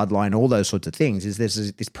right bloodline, all those sorts of things, is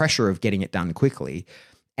there's this pressure of getting it done quickly.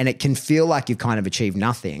 And it can feel like you've kind of achieved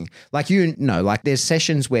nothing. Like, like there's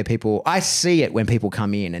sessions where I see it when people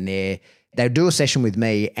come in and they'll do a session with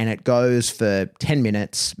me and it goes for 10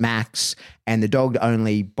 minutes max, and the dog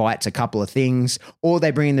only bites a couple of things, or they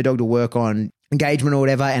bring in the dog to work on engagement or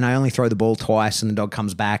whatever, and I only throw the ball twice and the dog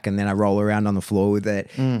comes back and then I roll around on the floor with it.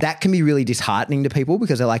 That can be really disheartening to people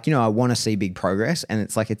because they're like, I want to see big progress, and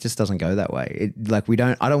it's like, it just doesn't go that way.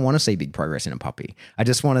 I don't want to see big progress in a puppy. I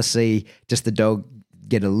just want to see just the dog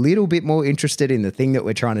get a little bit more interested in the thing that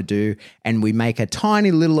we're trying to do, and we make a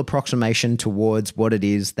tiny little approximation towards what it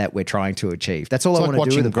is that we're trying to achieve. That's all I want to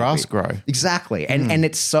do with the grass grow. Exactly. And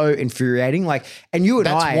it's so infuriating. Like, and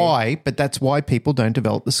that's why people don't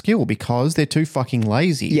develop the skill, because they're too fucking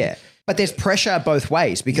lazy. Yeah. But there's pressure both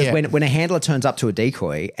ways, because when a handler turns up to a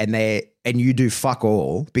decoy and you do fuck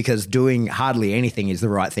all because doing hardly anything is the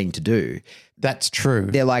right thing to do. That's true.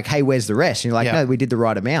 They're like, hey, where's the rest? And you're like, no, we did the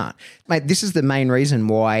right amount. Mate, this is the main reason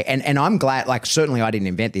why, and I'm glad, like certainly I didn't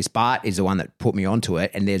invent this. Bart is the one that put me onto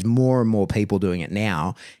it, and there's more and more people doing it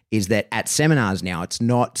now, is that at seminars now, it's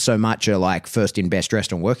not so much a like first in, best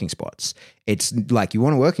dressed on working spots. It's like, you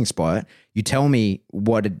want a working spot, you tell me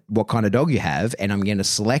what kind of dog you have, and I'm going to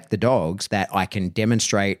select the dogs that I can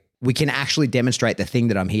demonstrate. We can actually demonstrate the thing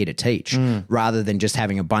that I'm here to teach, rather than just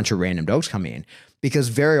having a bunch of random dogs come in. Because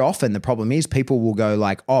very often the problem is people will go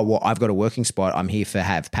like, oh, well, I've got a working spot, I'm here for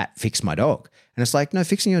have Pat fix my dog. And it's like, no,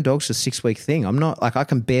 fixing your dog's a 6-week thing. I'm not like, I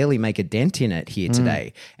can barely make a dent in it here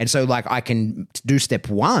today. And so like I can do step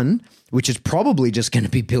 1, which is probably just going to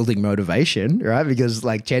be building motivation, right? Because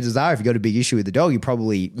like chances are if you've got a big issue with the dog, you're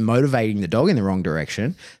probably motivating the dog in the wrong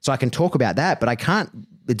direction. So I can talk about that, but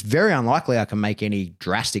it's very unlikely I can make any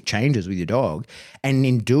drastic changes with your dog. And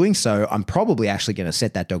in doing so, I'm probably actually going to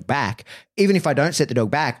set that dog back. Even if I don't set the dog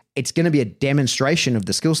back, it's going to be a demonstration of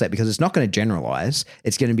the skill set, because it's not going to generalize.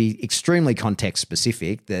 It's going to be extremely context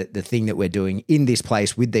specific, the thing that we're doing in this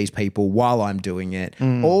place with these people while I'm doing it,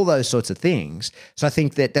 all those sorts of things. So I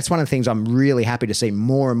think that's one of the things I'm really happy to see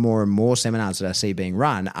more and more and more seminars that I see being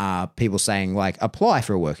run are people saying like, apply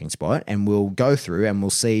for a working spot and we'll go through and we'll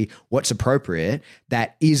see what's appropriate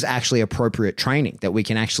that is actually appropriate training, that we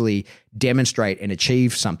can actually demonstrate and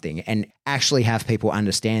achieve something and actually have people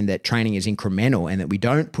understand that training is incremental and that we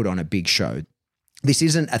don't put on a big show. This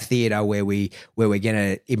isn't a theater where we're going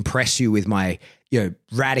to impress you with my,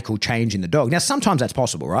 radical change in the dog. Now, sometimes that's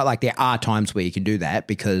possible, right? Like there are times where you can do that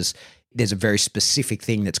because there's a very specific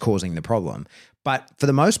thing that's causing the problem. But for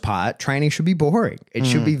the most part, training should be boring. It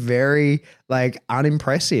should be very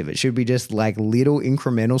unimpressive. It should be just like little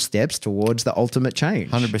incremental steps towards the ultimate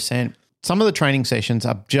change. 100%. Some of the training sessions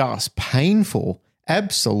are just painful,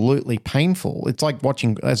 absolutely painful. It's like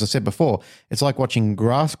watching, as I said before, it's like watching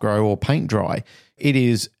grass grow or paint dry. It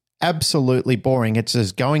is absolutely boring. It's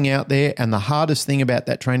just going out there, and the hardest thing about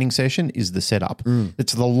that training session is the setup.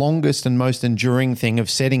 It's the longest and most enduring thing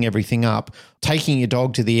of setting everything up, taking your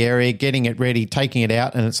dog to the area, getting it ready, taking it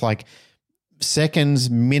out, and it's like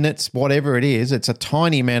seconds, minutes, whatever it is. It's a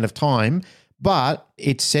tiny amount of time, but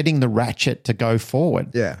it's setting the ratchet to go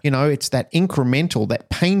forward. Yeah. It's that incremental,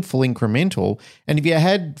 that painful incremental. And if you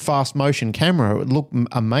had fast motion camera, it would look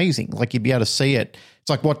amazing. Like you'd be able to see it. It's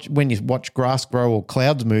like when you watch grass grow or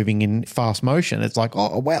clouds moving in fast motion. It's like,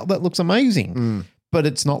 oh, wow, that looks amazing. But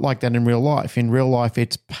it's not like that in real life. In real life,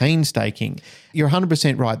 it's painstaking. You're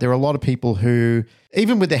 100% right. There are a lot of people who,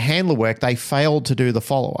 even with the handler work, they failed to do the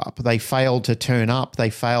follow-up. They failed to turn up. They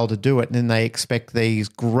failed to do it. And then they expect these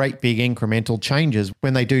great big incremental changes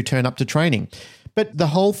when they do turn up to training. But the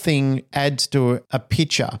whole thing adds to a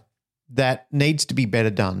picture that needs to be better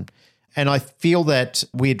done. And I feel that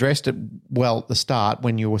we addressed it well at the start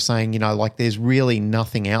when you were saying, there's really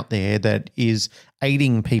nothing out there that is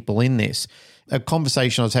aiding people in this. A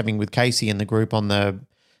conversation I was having with Casey in the group on the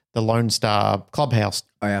Lone Star Clubhouse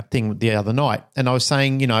thing the other night. And I was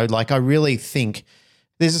saying, I really think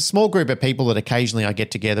there's a small group of people that occasionally I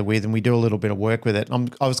get together with and we do a little bit of work with it.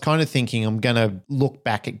 I was kind of thinking I'm going to look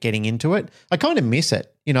back at getting into it. I kind of miss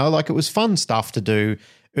it, it was fun stuff to do,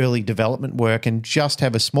 early development work, and just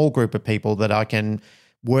have a small group of people that I can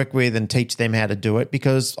work with and teach them how to do it,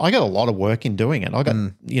 because I got a lot of work in doing it. I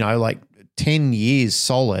got, 10 years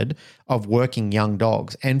solid of working young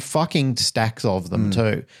dogs and fucking stacks of them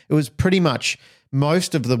too. It was pretty much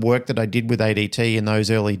most of the work that I did with ADT in those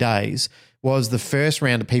early days was the first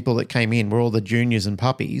round of people that came in were all the juniors and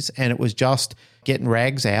puppies, and it was just getting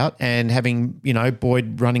rags out and having,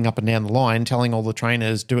 Boyd running up and down the line telling all the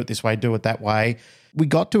trainers, do it this way, do it that way. We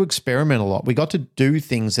got to experiment a lot. We got to do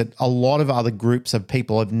things that a lot of other groups of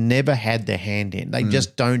people have never had their hand in. They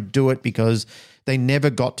just don't do it because they never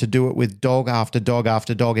got to do it with dog after dog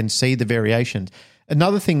after dog and see the variations.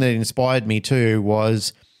 Another thing that inspired me too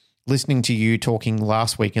was listening to you talking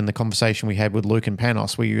last week in the conversation we had with Luke and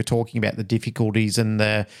Panos, where you were talking about the difficulties and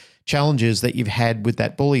the challenges that you've had with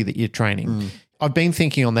that bully that you're training. I've been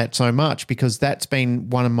thinking on that so much because that's been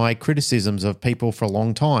one of my criticisms of people for a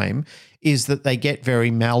long time, is that they get very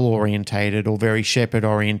mal-orientated or very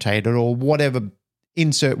shepherd-orientated or whatever,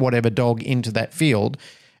 insert whatever dog into that field,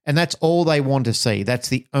 and that's all they want to see. That's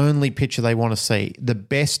the only picture they want to see. The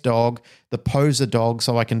best dog, the poser dog,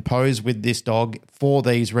 so I can pose with this dog for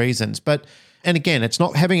these reasons. And again, it's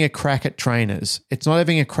not having a crack at trainers. It's not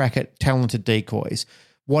having a crack at talented decoys.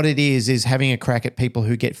 What it is having a crack at people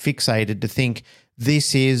who get fixated to think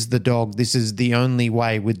this is the dog, this is the only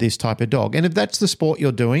way with this type of dog. And if that's the sport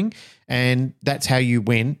you're doing and that's how you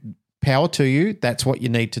win, power to you, that's what you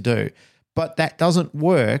need to do. But that doesn't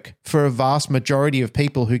work for a vast majority of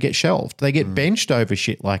people who get shelved. They get benched over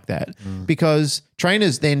shit like that because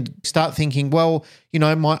trainers then start thinking, well,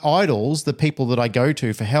 my idols, the people that I go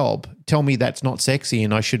to for help, tell me that's not sexy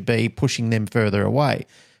and I should be pushing them further away.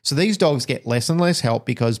 So these dogs get less and less help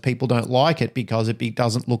because people don't like it because it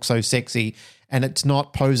doesn't look so sexy and it's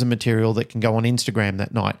not poser material that can go on Instagram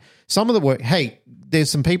that night. Some of the work, hey, there's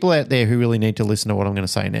some people out there who really need to listen to what I'm going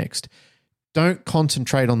to say next. Don't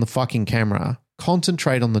concentrate on the fucking camera.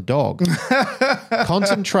 Concentrate on the dog.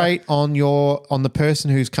 Concentrate on the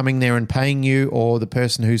person who's coming there and paying you, or the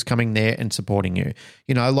person who's coming there and supporting you.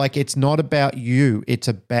 It's not about you. It's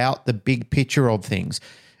about the big picture of things.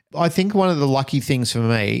 I think one of the lucky things for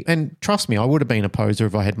me, and trust me, I would have been a poser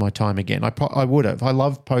if I had my time again. I would have. I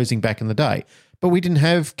loved posing back in the day. But we didn't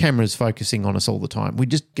have cameras focusing on us all the time. We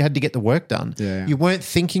just had to get the work done. Yeah. You weren't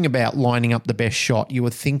thinking about lining up the best shot. You were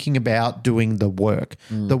thinking about doing the work.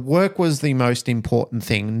 The work was the most important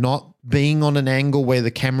thing, not being on an angle where the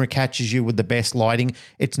camera catches you with the best lighting.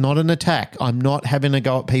 It's not an attack. I'm not having a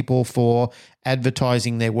go at people for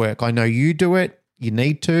advertising their work. I know you do it. You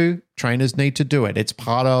need to. Trainers need to do it. It's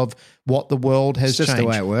part of what the world has changed. It's just the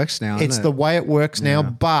way it works now. It's the way it works now,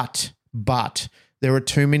 but there are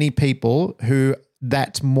too many people who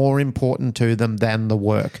that's more important to them than the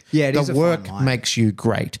work. Yeah, it is the a fine work line. makes you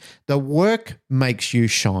great. The work makes you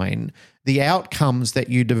shine. The outcomes that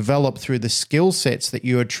you develop through the skill sets that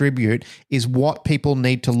you attribute is what people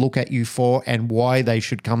need to look at you for and why they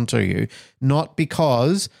should come to you, not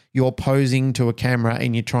because you're posing to a camera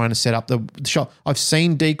and you're trying to set up the shot. I've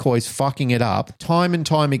seen decoys fucking it up time and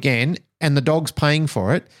time again, and the dog's paying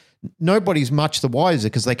for it. Nobody's much the wiser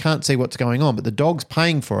because they can't see what's going on, but the dog's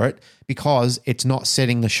paying for it because it's not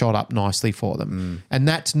setting the shot up nicely for them. And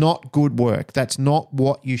that's not good work. That's not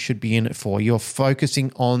what you should be in it for. You're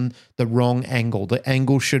focusing on the wrong angle. The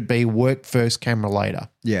angle should be work first, camera later.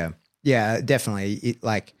 Yeah. Yeah, definitely.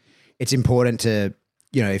 It's important to,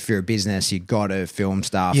 if you're a business, you got to film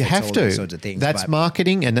stuff. You It's have all to. those sorts of things. That's but-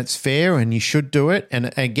 marketing and it's fair and you should do it.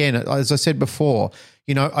 And again, as I said before,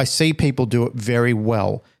 I see people do it very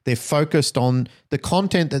well. They're focused on the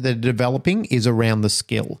content that they're developing is around the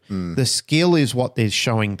skill. The skill is what they're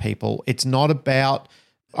showing people. It's not about,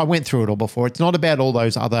 I went through it all before. It's not about all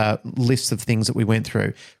those other lists of things that we went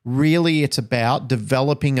through. Really, it's about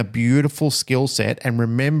developing a beautiful skill set and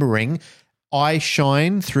remembering I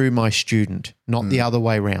shine through my student, not the other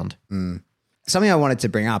way around. Something I wanted to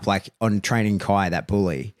bring up, like on training Kai, that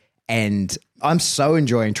bully, and I'm so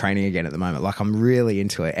enjoying training again at the moment. Like I'm really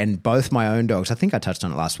into it. And both my own dogs, I think I touched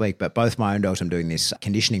on it last week, but both my own dogs, I'm doing this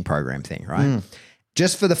conditioning program thing, right?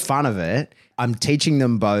 Just for the fun of it, I'm teaching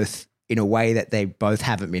them both in a way that they both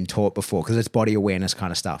haven't been taught before because it's body awareness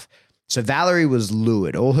kind of stuff. So Valerie was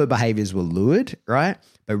lured. All her behaviors were lured, right?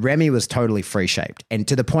 But Remy was totally free shaped and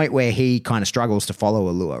to the point where he kind of struggles to follow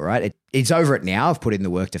a lure, right? It's over it now. I've put in the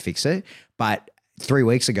work to fix it. But 3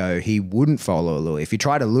 weeks ago, he wouldn't follow a lure. If you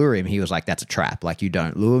try to lure him, he was like, that's a trap. Like, you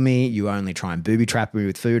don't lure me. You only try and booby trap me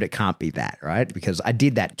with food. It can't be that, right? Because I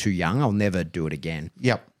did that too young. I'll never do it again.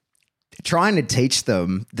 Yep. Trying to teach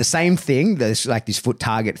them the same thing. There's like this foot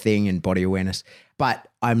target thing and body awareness. But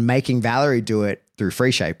I'm making Valerie do it through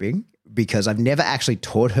free shaping because I've never actually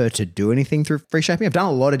taught her to do anything through free shaping. I've done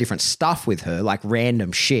a lot of different stuff with her, like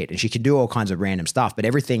random shit, and she can do all kinds of random stuff, but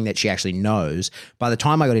everything that she actually knows, by the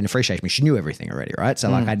time I got into free shaping, she knew everything already, right? So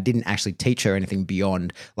like I didn't actually teach her anything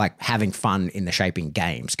beyond like having fun in the shaping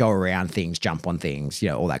games, go around things, jump on things,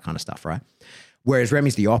 all that kind of stuff, right? Whereas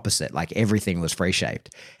Remy's the opposite, like everything was free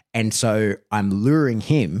shaped. And so I'm luring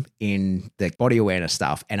him in the body awareness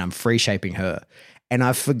stuff and I'm free shaping her. And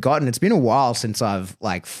I've forgotten, it's been a while since I've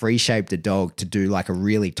like free shaped a dog to do like a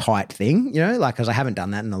really tight thing, like, cause I haven't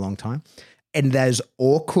done that in a long time. And there's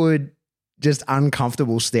awkward, just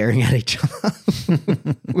uncomfortable staring at each other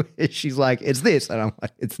where she's like, it's this. And I'm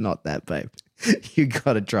like, it's not that, babe. You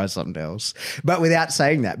got to try something else. But without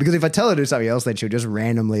saying that, because if I tell her to do something else, then she'll just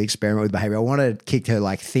randomly experiment with behavior. I want to kick her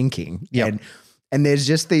like thinking. Yep. And there's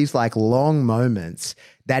just these like long moments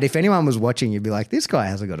that if anyone was watching, you'd be like, this guy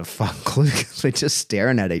hasn't got a fucking clue because we're just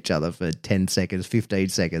staring at each other for 10 seconds, 15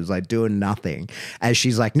 seconds, like doing nothing. As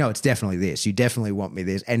she's like, no, it's definitely this. You definitely want me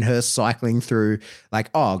this. And her cycling through like,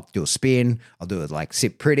 oh, I'll do a spin. I'll do it like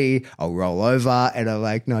sit pretty. I'll roll over. And I'm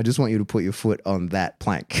like, no, I just want you to put your foot on that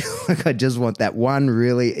plank. Like I just want that one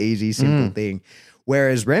really easy, simple thing.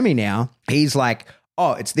 Whereas Remy now, he's like,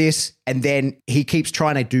 oh, it's this. And then he keeps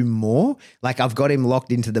trying to do more. Like I've got him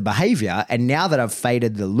locked into the behavior. And now that I've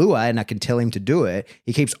faded the lure and I can tell him to do it,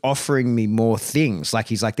 he keeps offering me more things. Like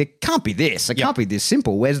he's like, there can't be this. It can't be this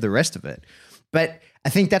simple. Where's the rest of it? But I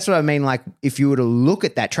think that's what I mean. Like if you were to look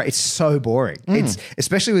at that, it's so boring. It's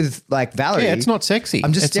especially with like Valerie. Yeah, it's not sexy.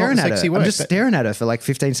 I'm just It's staring not at her. sexy I'm work, just but- staring at her for like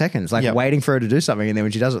 15 seconds, like Yep. waiting for her to do something. And then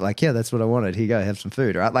when she does it, like, yeah, that's what I wanted. Here you go, have some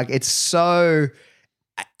food, right? Like it's so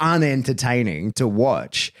unentertaining to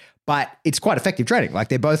watch. But it's quite effective training. Like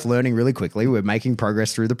they're both learning really quickly. We're making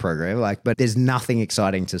progress through the program. Like, but there's nothing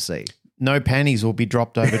exciting to see. No panties will be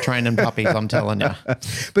dropped over training puppies, I'm telling you.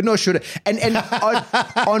 But nor should it. And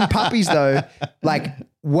on puppies though, like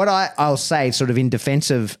what I'll say sort of in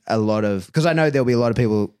defense of a lot of, because I know there'll be a lot of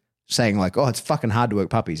people saying like, oh, it's fucking hard to work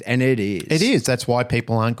puppies. And it is. It is. That's why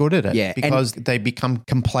people aren't good at it. Yeah, Because they become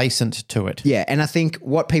complacent to it. Yeah. And I think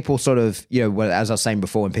what people sort of, as I was saying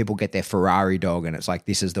before, when people get their Ferrari dog and it's like,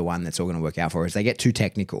 this is the one that's all going to work out for us, they get too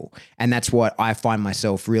technical. And that's what I find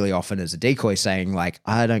myself really often as a decoy saying like,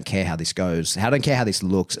 I don't care how this goes. I don't care how this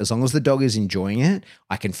looks. As long as the dog is enjoying it,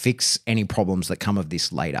 I can fix any problems that come of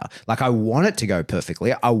this later. Like I want it to go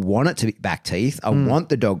perfectly. I want it to be back teeth. I want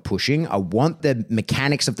the dog pushing. I want the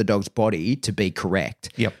mechanics of the dog dog's body to be correct.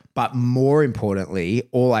 Yep. But more importantly,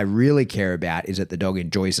 all I really care about is that the dog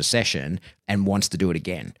enjoys the session and wants to do it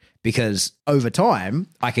again. Because over time,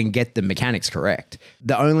 I can get the mechanics correct.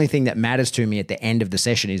 The only thing that matters to me at the end of the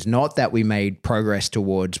session is not that we made progress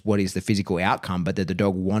towards what is the physical outcome, but that the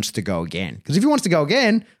dog wants to go again. Because if he wants to go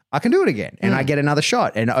again, I can do it again and I get another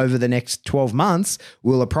shot. And over the next 12 months,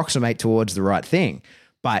 we'll approximate towards the right thing.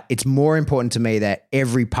 But it's more important to me that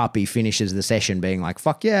every puppy finishes the session being like,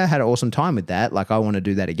 fuck yeah, I had an awesome time with that. Like, I want to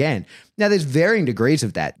do that again. Now, there's varying degrees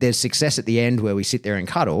of that. There's success at the end where we sit there and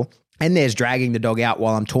cuddle. And there's dragging the dog out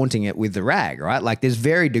while I'm taunting it with the rag, right? Like, there's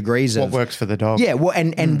varied degrees of what works for the dog. Yeah, well,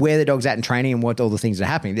 and where the dog's at in training and what all the things that are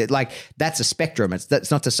happening. Like, that's a spectrum. That's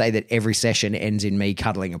not to say that every session ends in me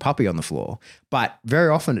cuddling a puppy on the floor, but very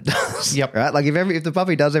often it does. Yep. Right? Like, if the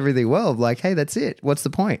puppy does everything well, like, hey, that's it. What's the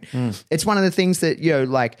point? It's one of the things that,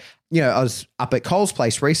 I was up at Cole's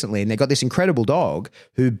place recently and they got this incredible dog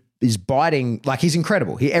who is biting, like, he's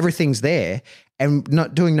incredible. Everything's there and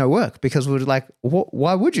not doing no work because we're like,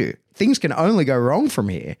 why would you? Things can only go wrong from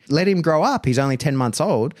here. Let him grow up. He's only 10 months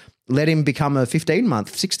old. Let him become a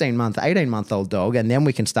 15-month, 16-month, 18-month-old dog, and then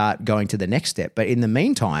we can start going to the next step. But in the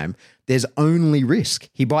meantime, there's only risk.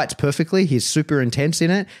 He bites perfectly. He's super intense in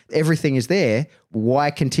it. Everything is there. Why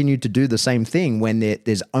continue to do the same thing when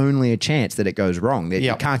there's only a chance that it goes wrong, that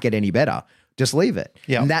you can't get any better? Just leave it.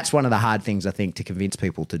 Yep. And that's one of the hard things, I think, to convince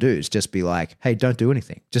people to do is just be like, hey, don't do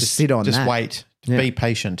anything. Just sit on that. Just wait. Be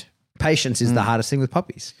patient. Patience is the hardest thing with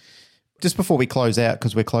puppies. Just before we close out,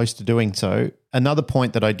 because we're close to doing so, another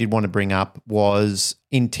point that I did want to bring up was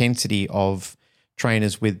intensity of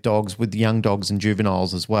trainers with dogs, with young dogs and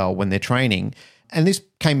juveniles as well when they're training. And this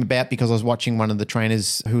came about because I was watching one of the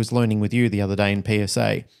trainers who was learning with you the other day in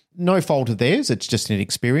PSA. No fault of theirs, it's just an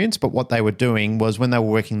experience. But what they were doing was when they were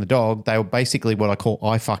working the dog, they were basically what I call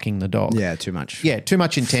eye-fucking the dog. Yeah, too much. Yeah, too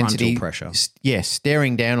much intensity. Frontal pressure. Yeah,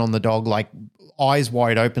 staring down on the dog like eyes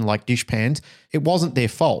wide open like dishpans. It wasn't their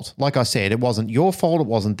fault. Like I said, it wasn't your fault. It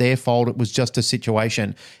wasn't their fault. It was just a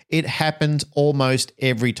situation. It happens almost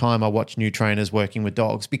every time I watch new trainers working with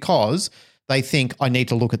dogs because they think I need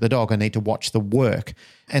to look at the dog. I need to watch the work.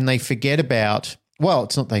 And they forget about, well,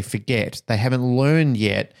 it's not they forget. They haven't learned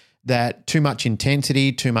yet that too much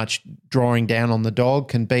intensity, too much drawing down on the dog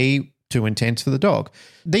can be too intense for the dog.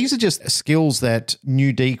 These are just skills that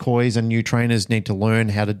new decoys and new trainers need to learn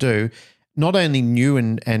how to do. Not only new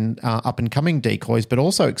and up-and-coming decoys, but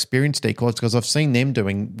also experienced decoys, because I've seen them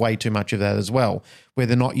doing way too much of that as well, where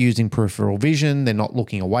they're not using peripheral vision, they're not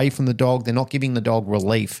looking away from the dog, they're not giving the dog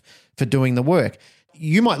relief for doing the work.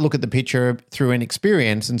 You might look at the picture through an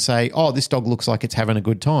experience and say, oh, this dog looks like it's having a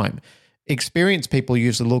good time. Experienced people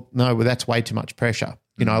usually look, no, well, that's way too much pressure.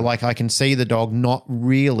 Like I can see the dog not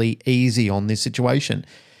really easy on this situation.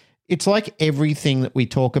 It's like everything that we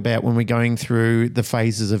talk about when we're going through the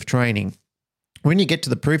phases of training. When you get to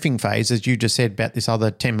the proofing phase, as you just said about this other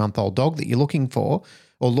 10-month-old dog that you're looking for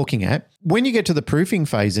or looking at, when you get to the proofing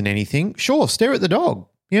phase in anything, sure, stare at the dog.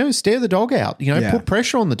 Stare the dog out, put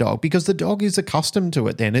pressure on the dog because the dog is accustomed to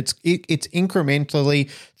it then. It's incrementally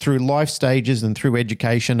through life stages and through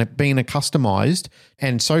education being accustomed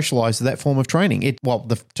and socialized to that form of training.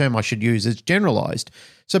 The term I should use is generalized.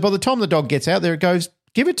 So by the time the dog gets out there, it goes,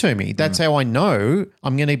 give it to me. That's how I know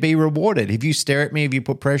I'm going to be rewarded. If you stare at me, if you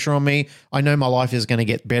put pressure on me, I know my life is going to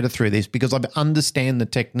get better through this because I understand the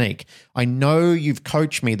technique. I know you've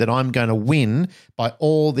coached me that I'm going to win by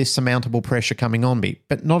all this surmountable pressure coming on me,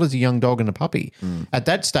 but not as a young dog and a puppy. At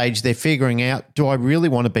that stage, they're figuring out, do I really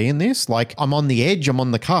want to be in this? Like I'm on the edge, I'm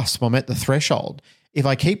on the cusp, I'm at the threshold. If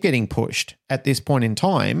I keep getting pushed at this point in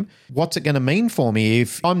time, what's it going to mean for me?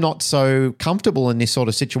 If I'm not so comfortable in this sort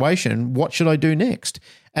of situation, what should I do next?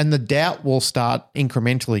 And the doubt will start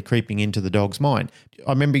incrementally creeping into the dog's mind.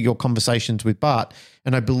 I remember your conversations with Bart,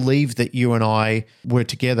 and I believe that you and I were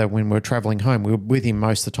together when we were traveling home. We were with him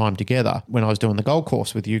most of the time together when I was doing the Gold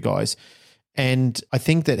Course with you guys. And I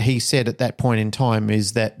think that he said at that point in time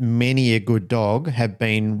is that many a good dog have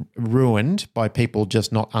been ruined by people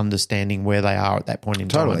just not understanding where they are at that point in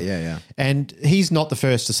time. Totally, yeah. And he's not the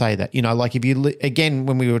first to say that. Like if you, again,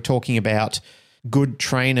 when we were talking about good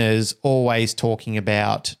trainers always talking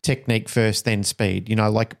about technique first, then speed,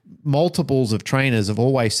 like multiples of trainers have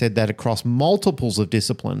always said that across multiples of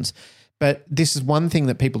disciplines. But this is one thing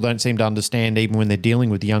that people don't seem to understand even when they're dealing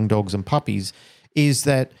with young dogs and puppies is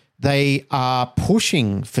that they are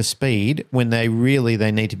pushing for speed when they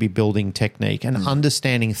need to be building technique and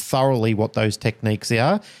understanding thoroughly what those techniques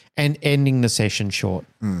are and ending the session short.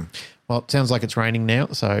 Well, it sounds like it's raining now,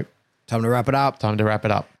 so Time to wrap it up. Time to wrap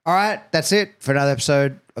it up. All right, that's it for another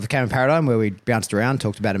episode of the Cayman Paradigm, where we bounced around,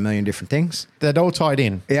 talked about a million different things. That all tied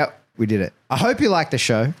in. Yep, we did it. I hope you like the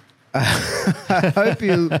show. I hope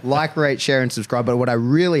you like, rate, share, and subscribe. But what I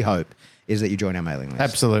really hope is that you join our mailing list.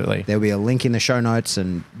 Absolutely. There'll be a link in the show notes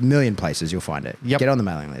and a million places you'll find it. Yep. Get on the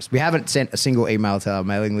mailing list. We haven't sent a single email to our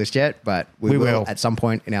mailing list yet, but we will at some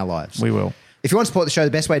point in our lives. We will. If you want to support the show,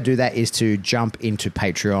 the best way to do that is to jump into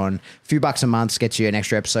Patreon. A few bucks a month gets you an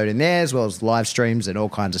extra episode in there, as well as live streams and all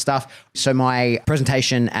kinds of stuff. So my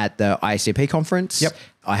presentation at the IACP conference,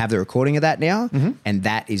 I have the recording of that now, and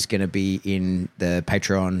that is going to be in the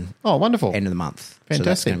Patreon wonderful. End of the month. Fantastic. So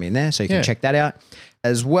that's going to be in there, so you can check that out.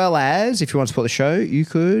 As well as, if you want to support the show, you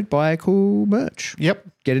could buy cool merch. Yep.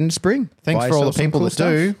 Get into spring. Thanks Buy for all the yourself some people cool that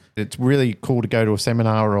do. stuff. It's really cool to go to a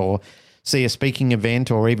seminar or see a speaking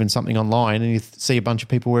event or even something online and you see a bunch of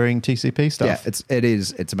people wearing TCP stuff. Yeah, it's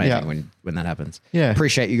amazing when that happens. Yeah.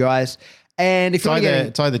 Appreciate you guys. And if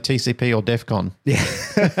It's either TCP or DEF CON.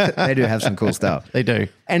 they do have some cool stuff. They do.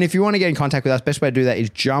 And if you want to get in contact with us, best way to do that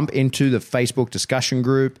is jump into the Facebook discussion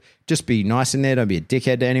group. Just be nice in there. Don't be a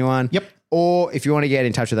dickhead to anyone. Yep. Or if you want to get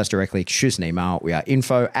in touch with us directly, shoot us an email. We are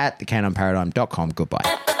info@thecanonparadigm.com.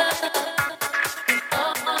 Goodbye.